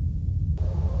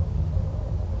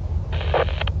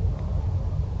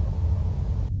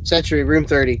 Sentry, room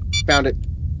 30. Found it.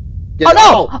 Oh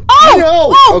no! Oh!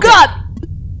 No! Oh Okay. god!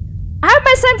 I have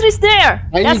my sentries there!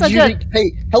 That's not good.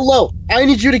 Hey, hello! I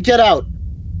need you to get out!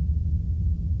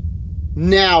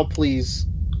 Now, please.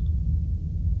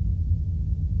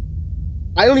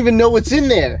 I don't even know what's in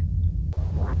there.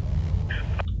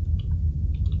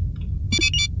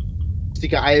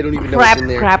 Mystica, I don't even know what's in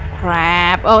there.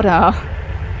 Crap. Oh no.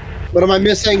 What am I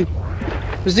missing?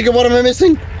 Mystica, what am I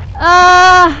missing?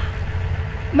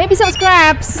 Maybe some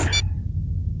scraps.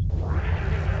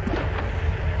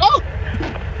 Oh!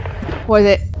 What is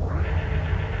it?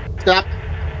 Stop.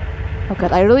 Oh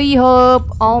god, I really hope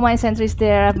all my sentries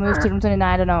there have moved to room 29.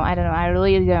 I don't know. I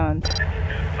really don't.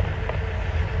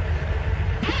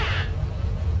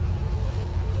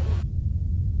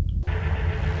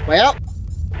 Well,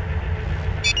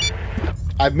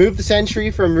 I've moved the sentry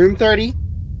from room 30,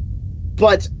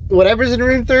 but whatever's in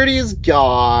room 30 is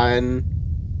gone.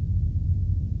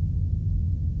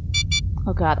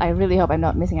 Oh god, I really hope I'm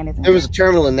not missing anything. There was a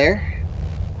terminal in there.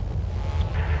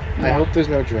 Yeah. I hope there's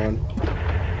no drone.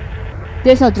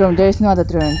 There's no drone. There's not a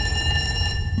drone.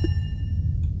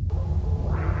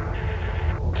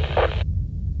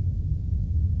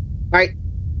 Alright.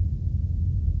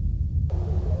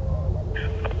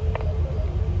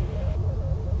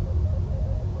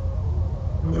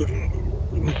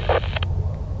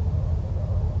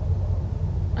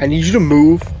 I need you to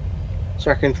move so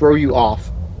I can throw you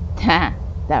off. Ha,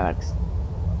 that works.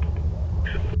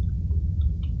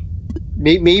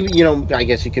 Maybe, you know, I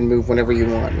guess you can move whenever you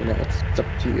want, you know, it's up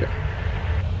to you.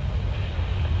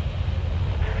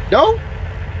 No?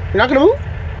 You're not gonna move?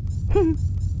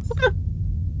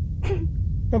 Okay.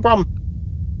 No problem.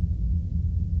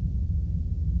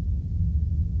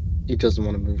 He doesn't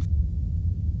want to move.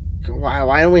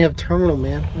 Why don't we have terminal,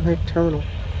 man? Why don't we have terminal?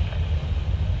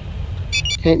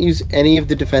 Can't use any of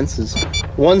the defenses.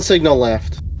 One signal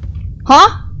left.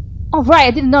 Huh? Oh right,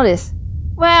 I didn't notice.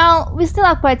 Well, we still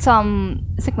have quite some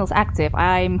signals active.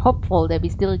 I'm hopeful that we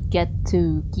still get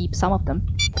to keep some of them.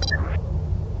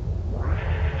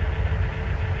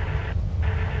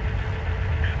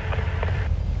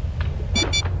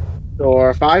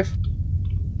 Door 5.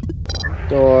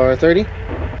 Door 30.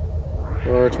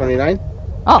 Door 29.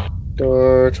 Oh.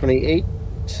 Door 28.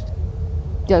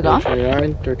 You're Door gone?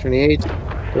 29. Door 28.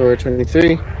 Door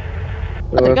 23.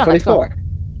 Door gone, 44.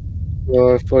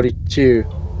 Door 42.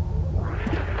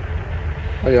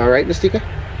 Are you alright, Mystica?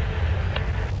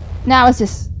 No, I was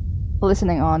just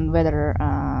listening on whether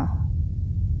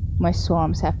my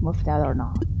swarms have moved out or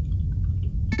not.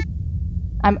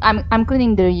 I'm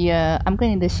cleaning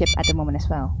the ship at the moment as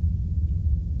well.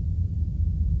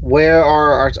 Where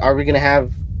are we gonna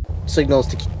have signals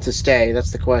to stay?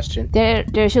 That's the question.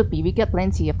 There should be. We got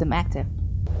plenty of them active.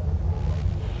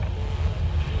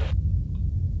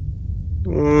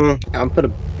 I'm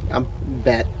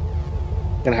bet.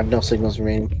 Gonna have no signals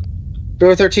remaining.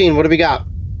 Door 13, what do we got?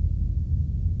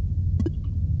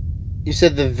 You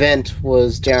said the vent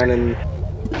was down in...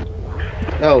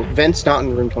 No, vent's not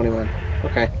in room 21.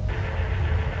 Okay.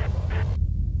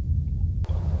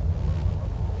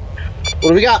 What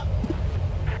do we got?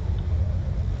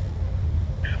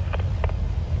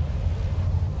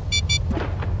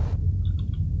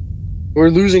 We're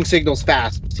losing signals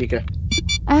fast, Tika.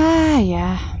 Ah,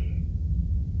 yeah.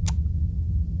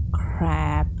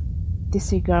 Crap.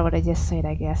 Disregard what I just said,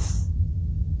 I guess.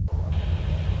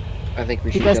 I think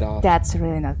we should because get off. That's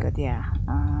really not good, yeah.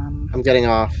 I'm getting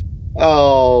off.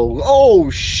 Oh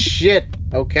shit.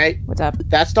 Okay. What's up?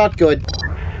 That's not good.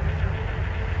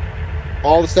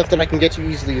 All the stuff that I can get you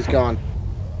easily is gone.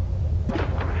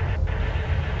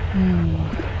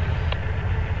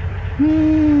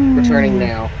 Returning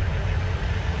now.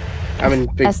 I am in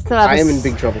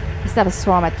big trouble. I still have a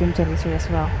swarm at room 23 as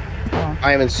well. Oh.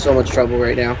 I am in so much trouble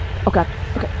right now. Oh god.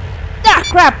 Okay. Ah,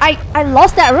 crap! I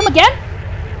lost that room again?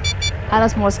 I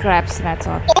lost more scraps than I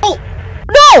thought. Oh!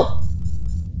 No!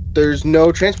 There's no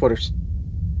transporters.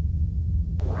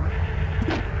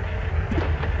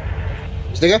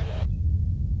 Stiga?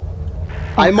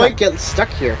 I might get stuck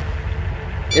here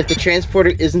if the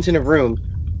transporter isn't in a room.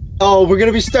 Oh, we're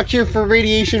gonna be stuck here for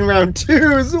radiation round 2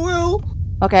 as well.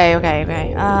 Okay.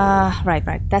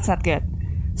 Right. That's not good.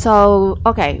 So,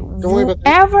 okay.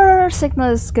 Whoever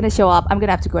signal is gonna show up, I'm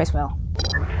gonna have to go as well.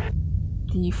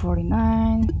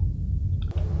 D49.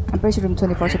 I'm pretty sure room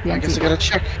 24 should be empty. I guess I gotta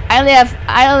check.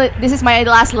 This is my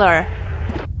last lure.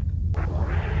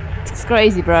 It's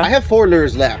crazy, bro. I have 4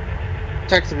 lures left.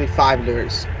 Technically 5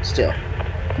 lures still.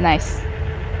 Nice.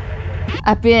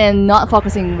 I've been not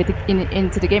focusing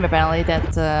into the game apparently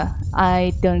that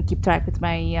I don't keep track with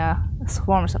my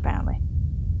swarms apparently.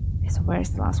 So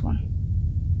where's the last one?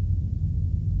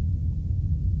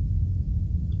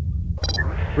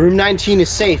 Room 19 is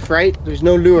safe, right? There's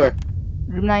no lure.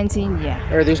 Room 19,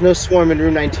 yeah. Or there's no swarm in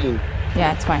room 19.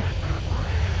 Yeah, it's fine.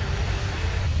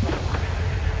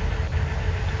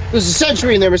 There's a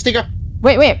sentry in there, Mystica.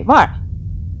 Wait, what?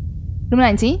 Room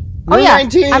 19? Oh yeah,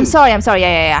 19. I'm sorry.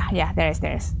 Yeah. There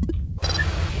is.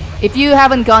 If you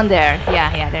haven't gone there,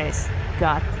 yeah, there is.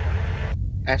 God.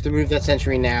 I have to move that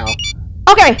sentry now.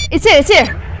 Okay, it's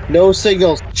here. No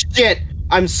signals. Shit!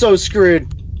 I'm so screwed.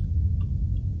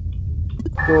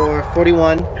 Door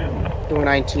 41, door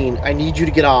 19. I need you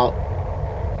to get out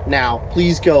now.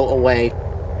 Please go away.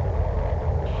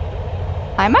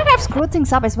 I might have screwed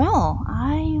things up as well.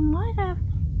 I might have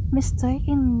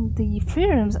mistaken the free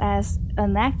rooms as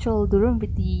an actual room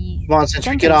with the... Come on,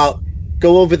 sentry, get out.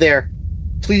 Go over there.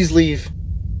 Please leave.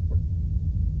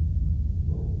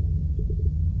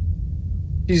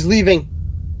 He's leaving.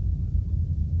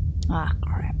 Ah,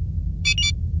 crap.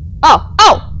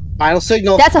 Oh! Final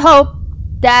signal. That's a hope.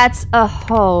 That's a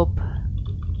hope.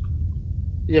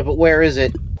 Yeah, but where is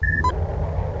it?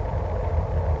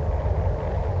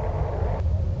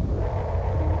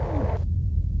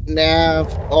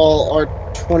 Nav, all are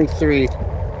 23.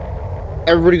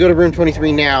 Everybody go to room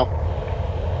 23 now.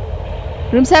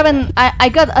 Room 7, I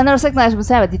got another signal as room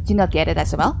 7. Did you not get it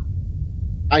as well?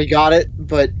 I got it,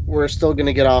 but we're still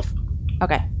gonna get off.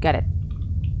 Okay, got it.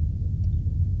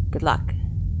 Good luck.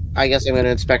 I guess I'm gonna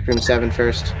inspect room 7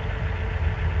 first.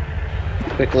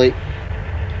 Quickly.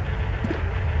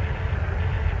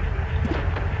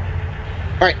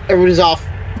 Alright, everybody's off.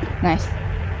 Nice.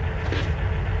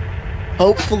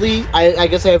 Hopefully, I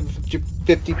guess I have a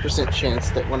 50% chance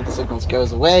that one of the signals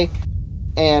goes away.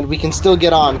 And we can still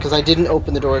get on, because I didn't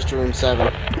open the doors to room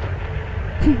 7.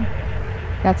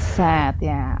 That's sad,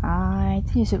 yeah. I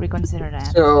think you should reconsider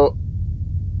that. So...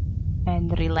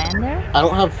 And re-land there? I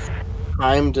don't have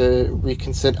time to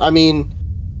reconsider. I mean,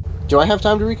 do I have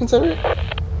time to reconsider it?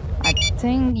 I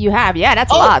think you have. Yeah,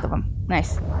 that's a lot of them.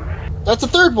 Nice. That's the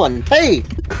third one. Hey!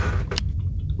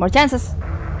 More chances.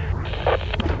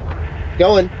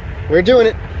 Going. We're doing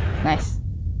it. Nice.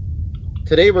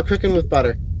 Today we're cooking with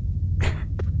butter.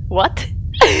 What?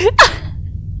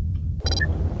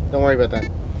 Don't worry about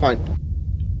that. Fine.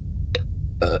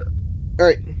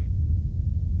 Alright.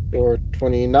 Door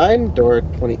 29, door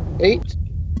 28,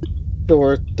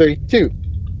 door 32,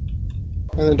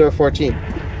 and then door 14,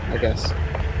 I guess.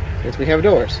 Since we have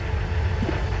doors.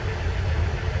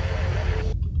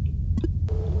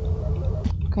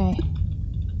 Okay.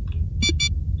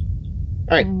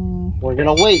 Alright, we're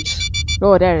gonna wait.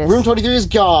 Oh, there it is. Room 23 is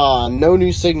gone. No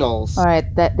new signals.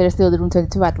 Alright, there's still the room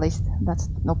 22 at least. That's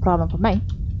no problem for me.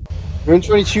 Room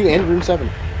 22 and room 7.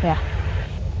 Yeah.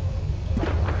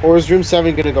 Or is room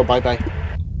 7 gonna go bye-bye?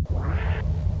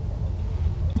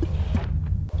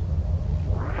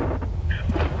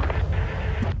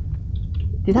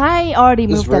 Did I already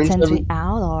move that sentry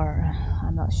out, or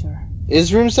I'm not sure.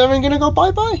 Is room 7 gonna go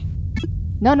bye-bye?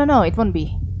 No, it won't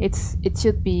be. It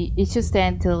should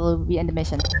stand till we end the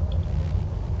mission.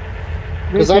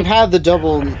 Because I've had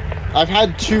I've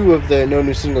had 2 of the no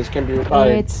new signals can be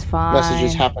required. It's fine.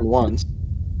 Messages happen once.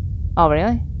 Oh,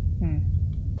 really?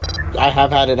 I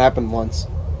have had it happen once.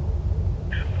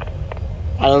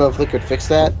 I don't know if they could fix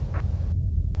that.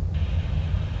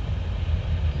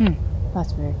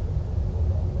 That's weird.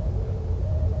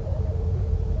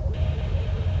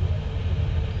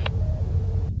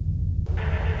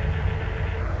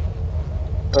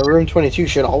 But room 22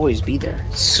 should always be there.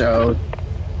 So,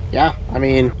 yeah, I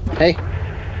mean, hey.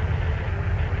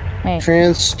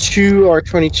 Trans 2 are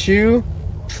 22.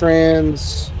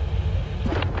 Trans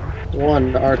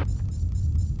 1 are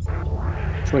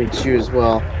 22 as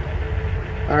well.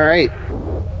 Alright.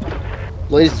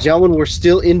 Ladies and gentlemen, we're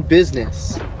still in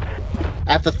business.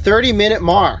 At the 30-minute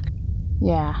mark.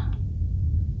 Yeah.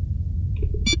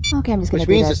 Okay, I'm just gonna Which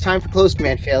means it's time for close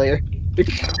command failure.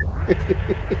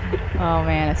 Oh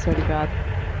man, I swear to God.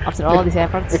 After all these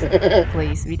efforts,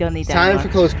 please, we don't need that Time anymore. for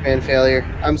close command failure.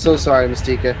 I'm so sorry,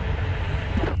 MusT3kube.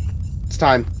 It's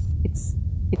time.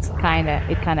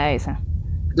 It kinda is, huh?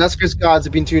 Duskers gods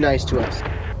have been too nice to us.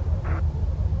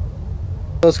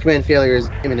 Close command failure is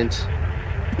imminent.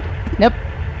 Nope.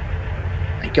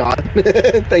 Thank God.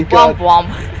 Thank God. Womp.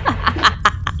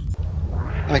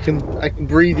 I can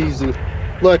breathe easy.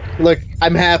 Look,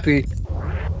 I'm happy.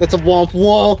 That's a womp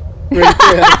womp. Right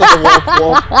there, that's like a womp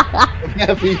womp. I'm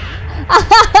happy.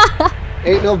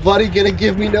 Ain't nobody gonna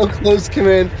give me no close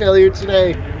command failure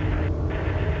today.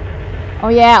 Oh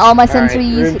yeah, all my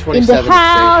sentries in the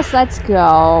house. Let's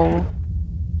go.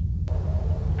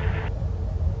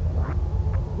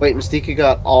 Wait, MusT3kube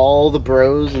got all the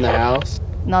bros in the house?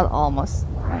 Not almost,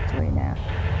 actually, now.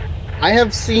 I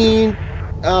have seen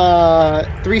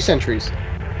 3 sentries.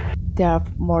 There are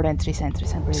more than 3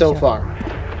 sentries, I'm pretty so sure. far.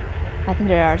 I think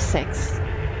there are 6.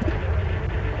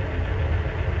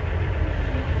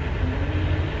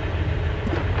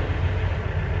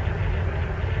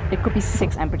 It could be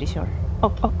 6, I'm pretty sure.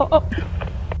 Oh.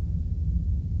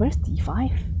 Where's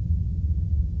D5?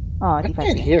 Oh, D5. I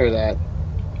can't hear that.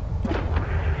 Okay.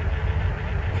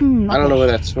 I don't know where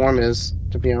that swarm is,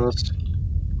 to be honest.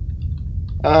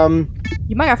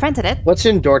 You might have rented it. What's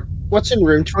in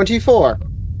room 24?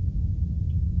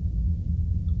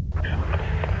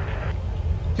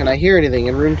 Can I hear anything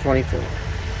in room 24?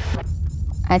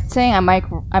 I think I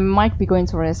might be going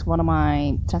to risk one of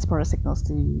my transporter signals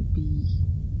to be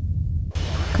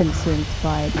consumed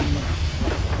by the...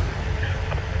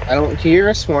 I don't hear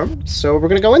a swarm, so we're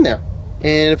gonna go in there.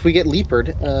 And if we get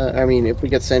leapered, if we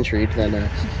get sentryed, then,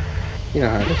 you know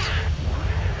how it is.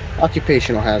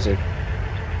 Occupational hazard.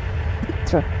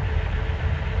 True.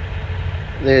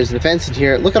 There's a defense in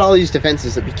here. Look at all these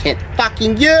defenses that we can't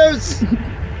fucking use!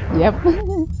 Yep.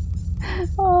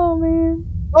 Oh, man.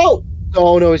 Oh!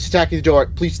 Oh no, it's attacking the door.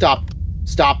 Please stop.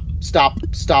 Stop.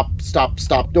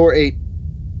 Door 8.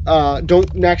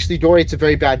 Don't actually, door 8's a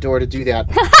very bad door to do that.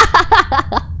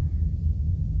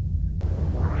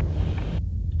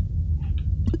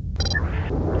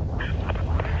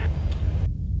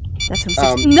 That's from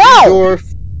no! Door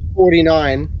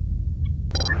 49.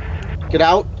 Get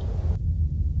out.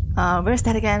 Where's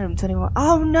that again? Room 21.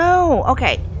 Oh no!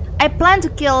 Okay. I plan to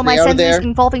kill my sentries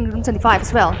involving room 25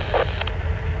 as well.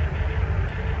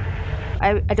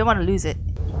 I don't want to lose it.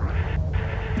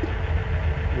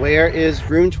 Where is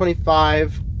room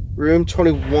 25? Room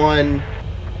 21?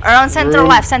 Around center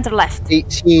left.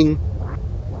 18.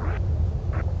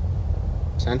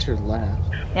 Center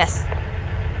left? Yes.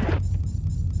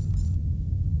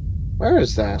 Where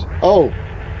is that? Oh!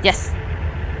 Yes.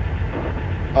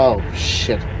 Oh,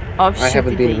 shit. Oh, shit. I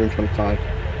haven't been in room 25.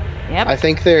 Yep. I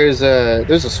think there's a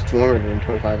swarm in room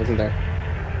 25, isn't there?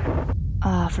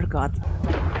 Ah, I forgot.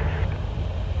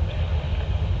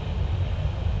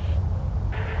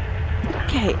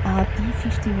 Okay,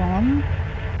 D51,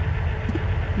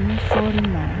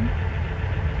 D49,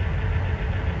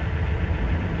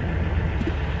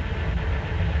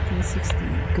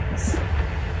 D16. Goodness.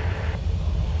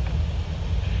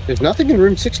 There's nothing in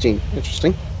room 16.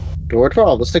 Interesting. Door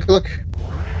 12. Let's take a look.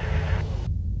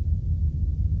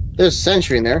 There's a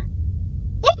sentry in there.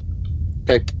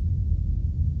 Okay.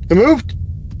 It moved.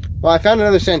 Well, I found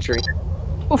another sentry.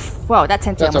 Oof! Wow, that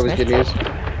sentry. That's always good news.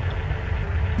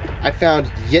 I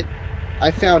found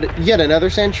yet another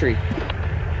sentry.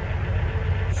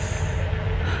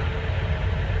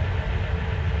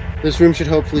 This room should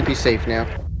hopefully be safe now.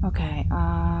 Okay,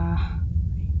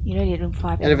 you ready at room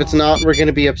 5? And if it's not, we're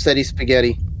gonna be upsetty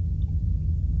spaghetti.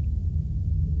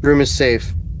 Room is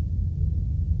safe.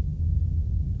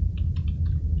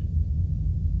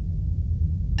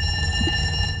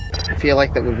 I feel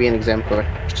like that would be an exam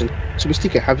question. So,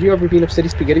 MusT3kube, have you ever been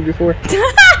upsetty spaghetti before?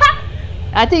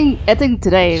 I think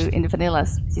today in the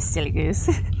vanillas, she's silly goose.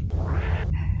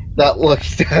 That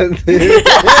looks that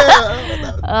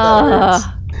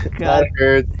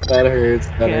hurts. That hurts.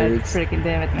 Freaking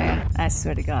damn it, man. I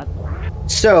swear to God.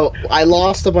 So, I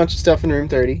lost a bunch of stuff in room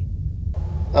 30.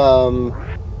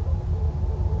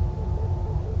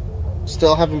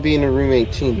 Still haven't been in room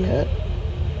 18 yet.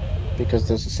 Because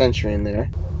there's a sentry in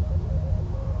there.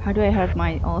 How do I hurt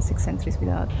my all 6 sentries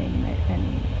without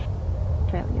any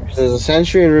failures? There's a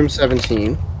sentry in room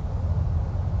 17.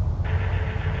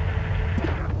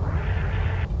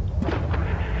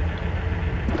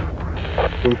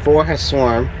 Room 4 has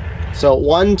swarm. So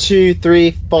 1, 2,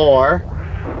 3, 4,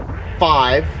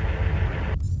 5.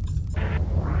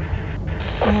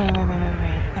 Wait.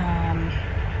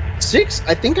 6?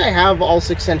 I think I have all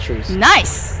 6 sentries.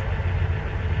 Nice!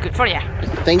 Good for ya. I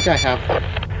think I have them.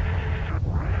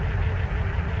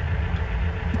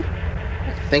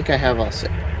 I think I have all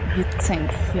 6. You think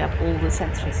you have all the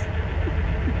sentries?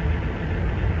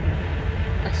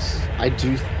 I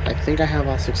do. I think I have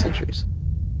all 6 sentries.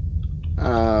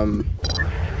 I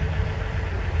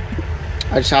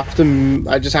just have to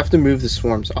move the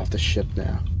swarms off the ship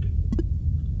now.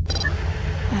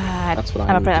 That's what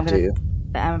I'm afraid do.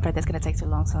 I'm afraid that's gonna take too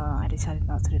long, so I decided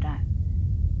not to do that.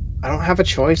 I don't have a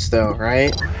choice, though,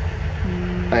 right?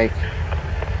 Like,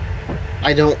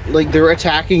 I don't like they're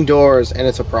attacking doors, and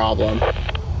it's a problem.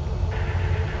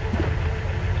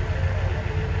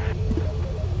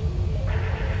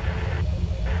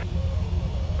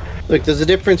 Look, there's a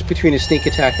difference between a sneak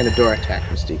attack and a door attack,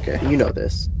 MusT3kube. You know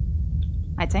this.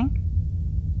 I think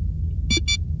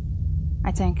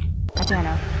I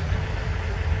know.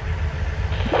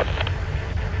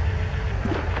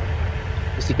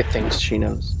 MusT3kube thinks she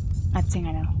knows. I think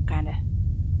I know, kinda.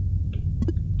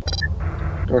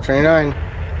 Door 29.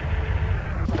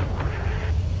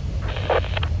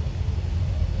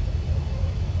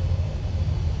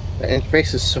 The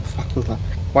interface is so fucking loud.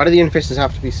 Why do the interfaces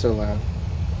have to be so loud?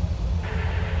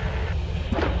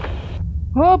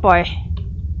 Oh boy.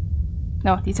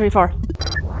 No, D34.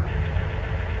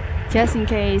 Just in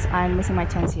case I'm missing my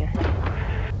chance here.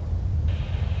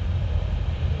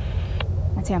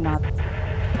 I'd say I'm not.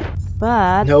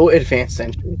 But... No advanced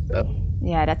entry, though.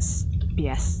 Yeah, that's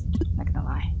BS. Not gonna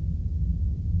lie.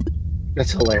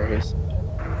 That's hilarious.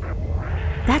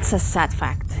 That's a sad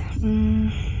fact.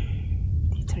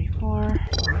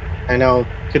 D34. I know.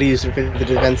 Could have used it for the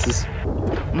defenses.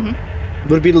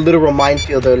 Would be the literal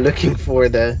minefield they're looking for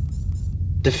the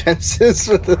defenses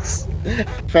with this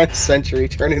French century,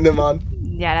 turning them on.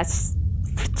 Yeah, that's...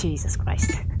 Jesus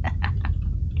Christ.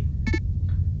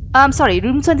 Sorry,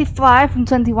 room 25, room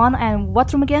 21, and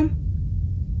what room again?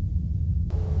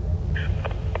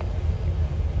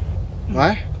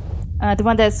 What? The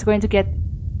one that's going to get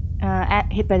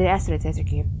hit by the asteroid,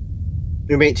 MusT3kube.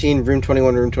 Room 18, room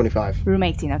 21, room 25. Room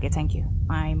 18, okay, thank you.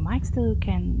 My mic still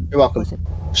can... You're welcome.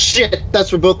 Shit!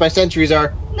 That's where both my sentries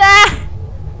are! Nah!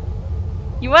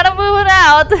 You wanna move it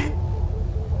out?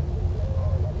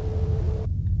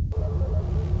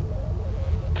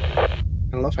 I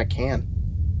don't know if I can.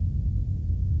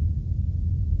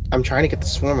 I'm trying to get the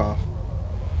swarm off.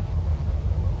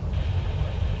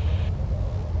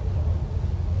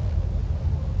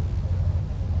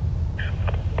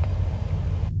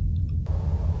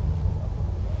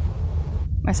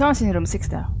 My swarm's in room 6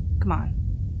 though. Come on.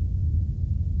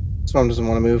 Swarm doesn't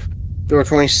want to move. Door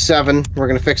 27, we're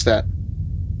gonna fix that.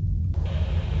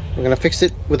 We're gonna fix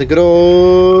it with a good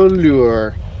old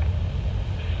lure.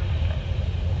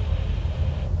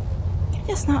 Can you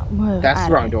just not move? That's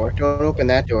the wrong door. Don't open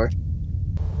that door.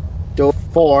 Door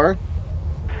 4.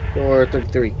 Door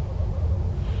 33.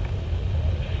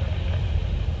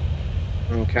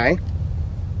 Okay.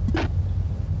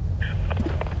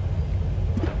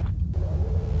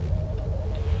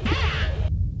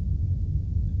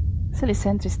 Silly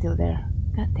sentry's still there.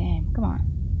 God damn, come on.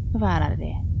 Move out of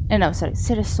there. No, sorry,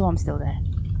 Silly swarm's still there.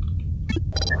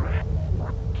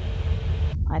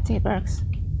 I think it works.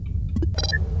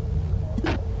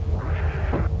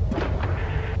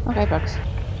 Okay, it works.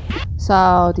 So,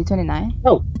 D29.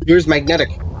 Oh, yours magnetic.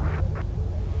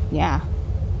 Yeah.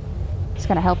 It's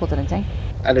kinda helpful, didn't you think?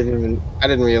 I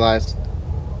didn't realize.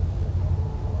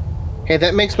 Hey,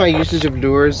 that makes my usage of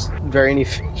lures very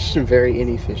inefficient. Very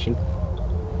inefficient.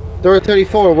 Door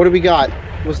 34, what do we got?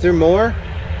 Was there more?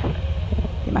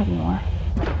 There might be more.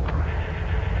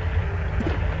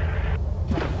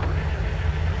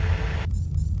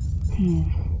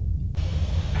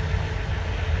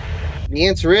 The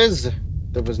answer is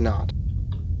there was not.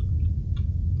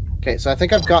 Okay, so I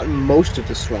think I've gotten most of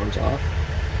the swarms off.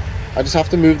 I just have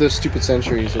to move those stupid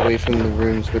sentries away from the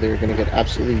rooms where they're gonna get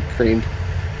absolutely creamed.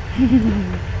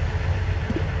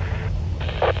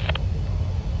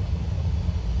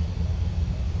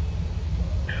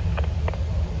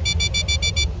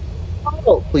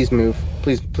 Oh, please move.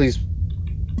 Please, please.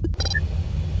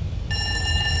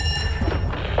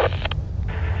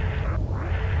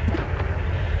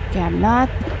 Okay, I'm out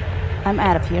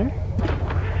of here.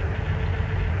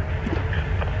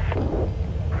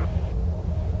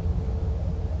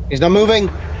 He's not moving.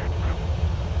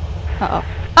 Uh-oh.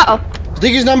 Uh-oh.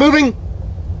 Stinky's not moving.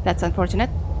 That's unfortunate.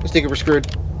 Stinky, we're screwed.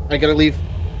 I gotta leave.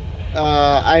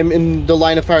 I'm in the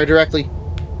line of fire directly.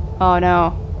 Oh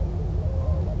no.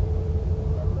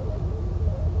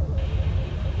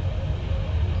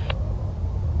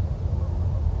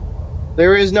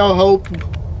 There is no hope.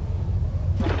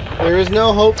 There is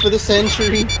no hope for the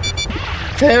Sentry.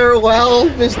 Farewell,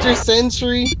 Mr.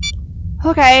 Sentry.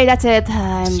 Okay, that's it.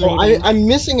 I'm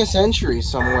missing a Sentry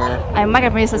somewhere. I might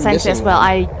have missed a Sentry as well.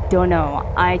 I don't know.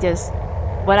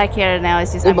 What I care now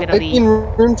is just I'm gonna leave. In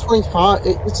room 25.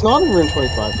 It's not in room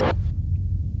 25 though.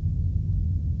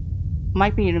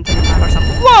 Might be in room 25 or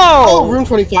something. Whoa! Oh, room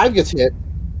 25 gets hit.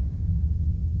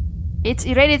 It's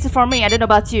irradiated for me. I don't know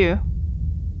about you.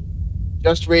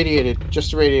 Just radiated.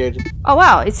 Just radiated. Oh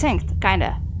wow, it synced,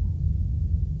 kinda.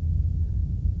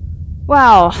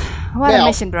 Wow, what a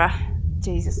mission, bruh.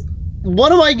 Jesus.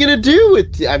 What am I gonna do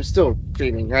with? I'm still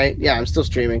streaming, right? Yeah, I'm still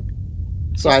streaming.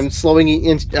 So I'm slowing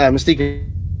MusT3kube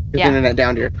internet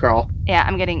down to your crawl. Yeah,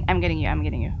 I'm getting you.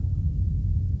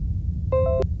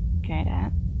 Okay,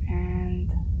 that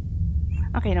and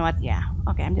okay, you know what? Yeah.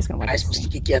 Okay, I'm just gonna watch. Nice,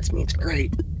 MusT3kube gets me. It's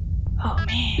great. Oh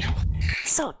man,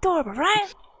 so adorable,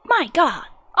 right? My God!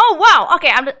 Oh wow! Okay,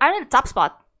 I'm in the top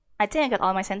spot. I think I got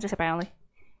all my sensors apparently.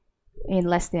 In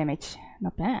less damage,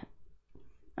 not bad.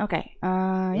 Okay,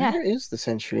 yeah. Where is the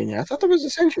sentry in here? I thought there was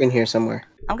a sentry in here somewhere.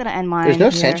 I'm gonna end my. There's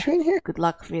no sentry in here. Good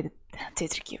luck with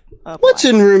MusT3kube. What's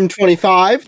in room 25?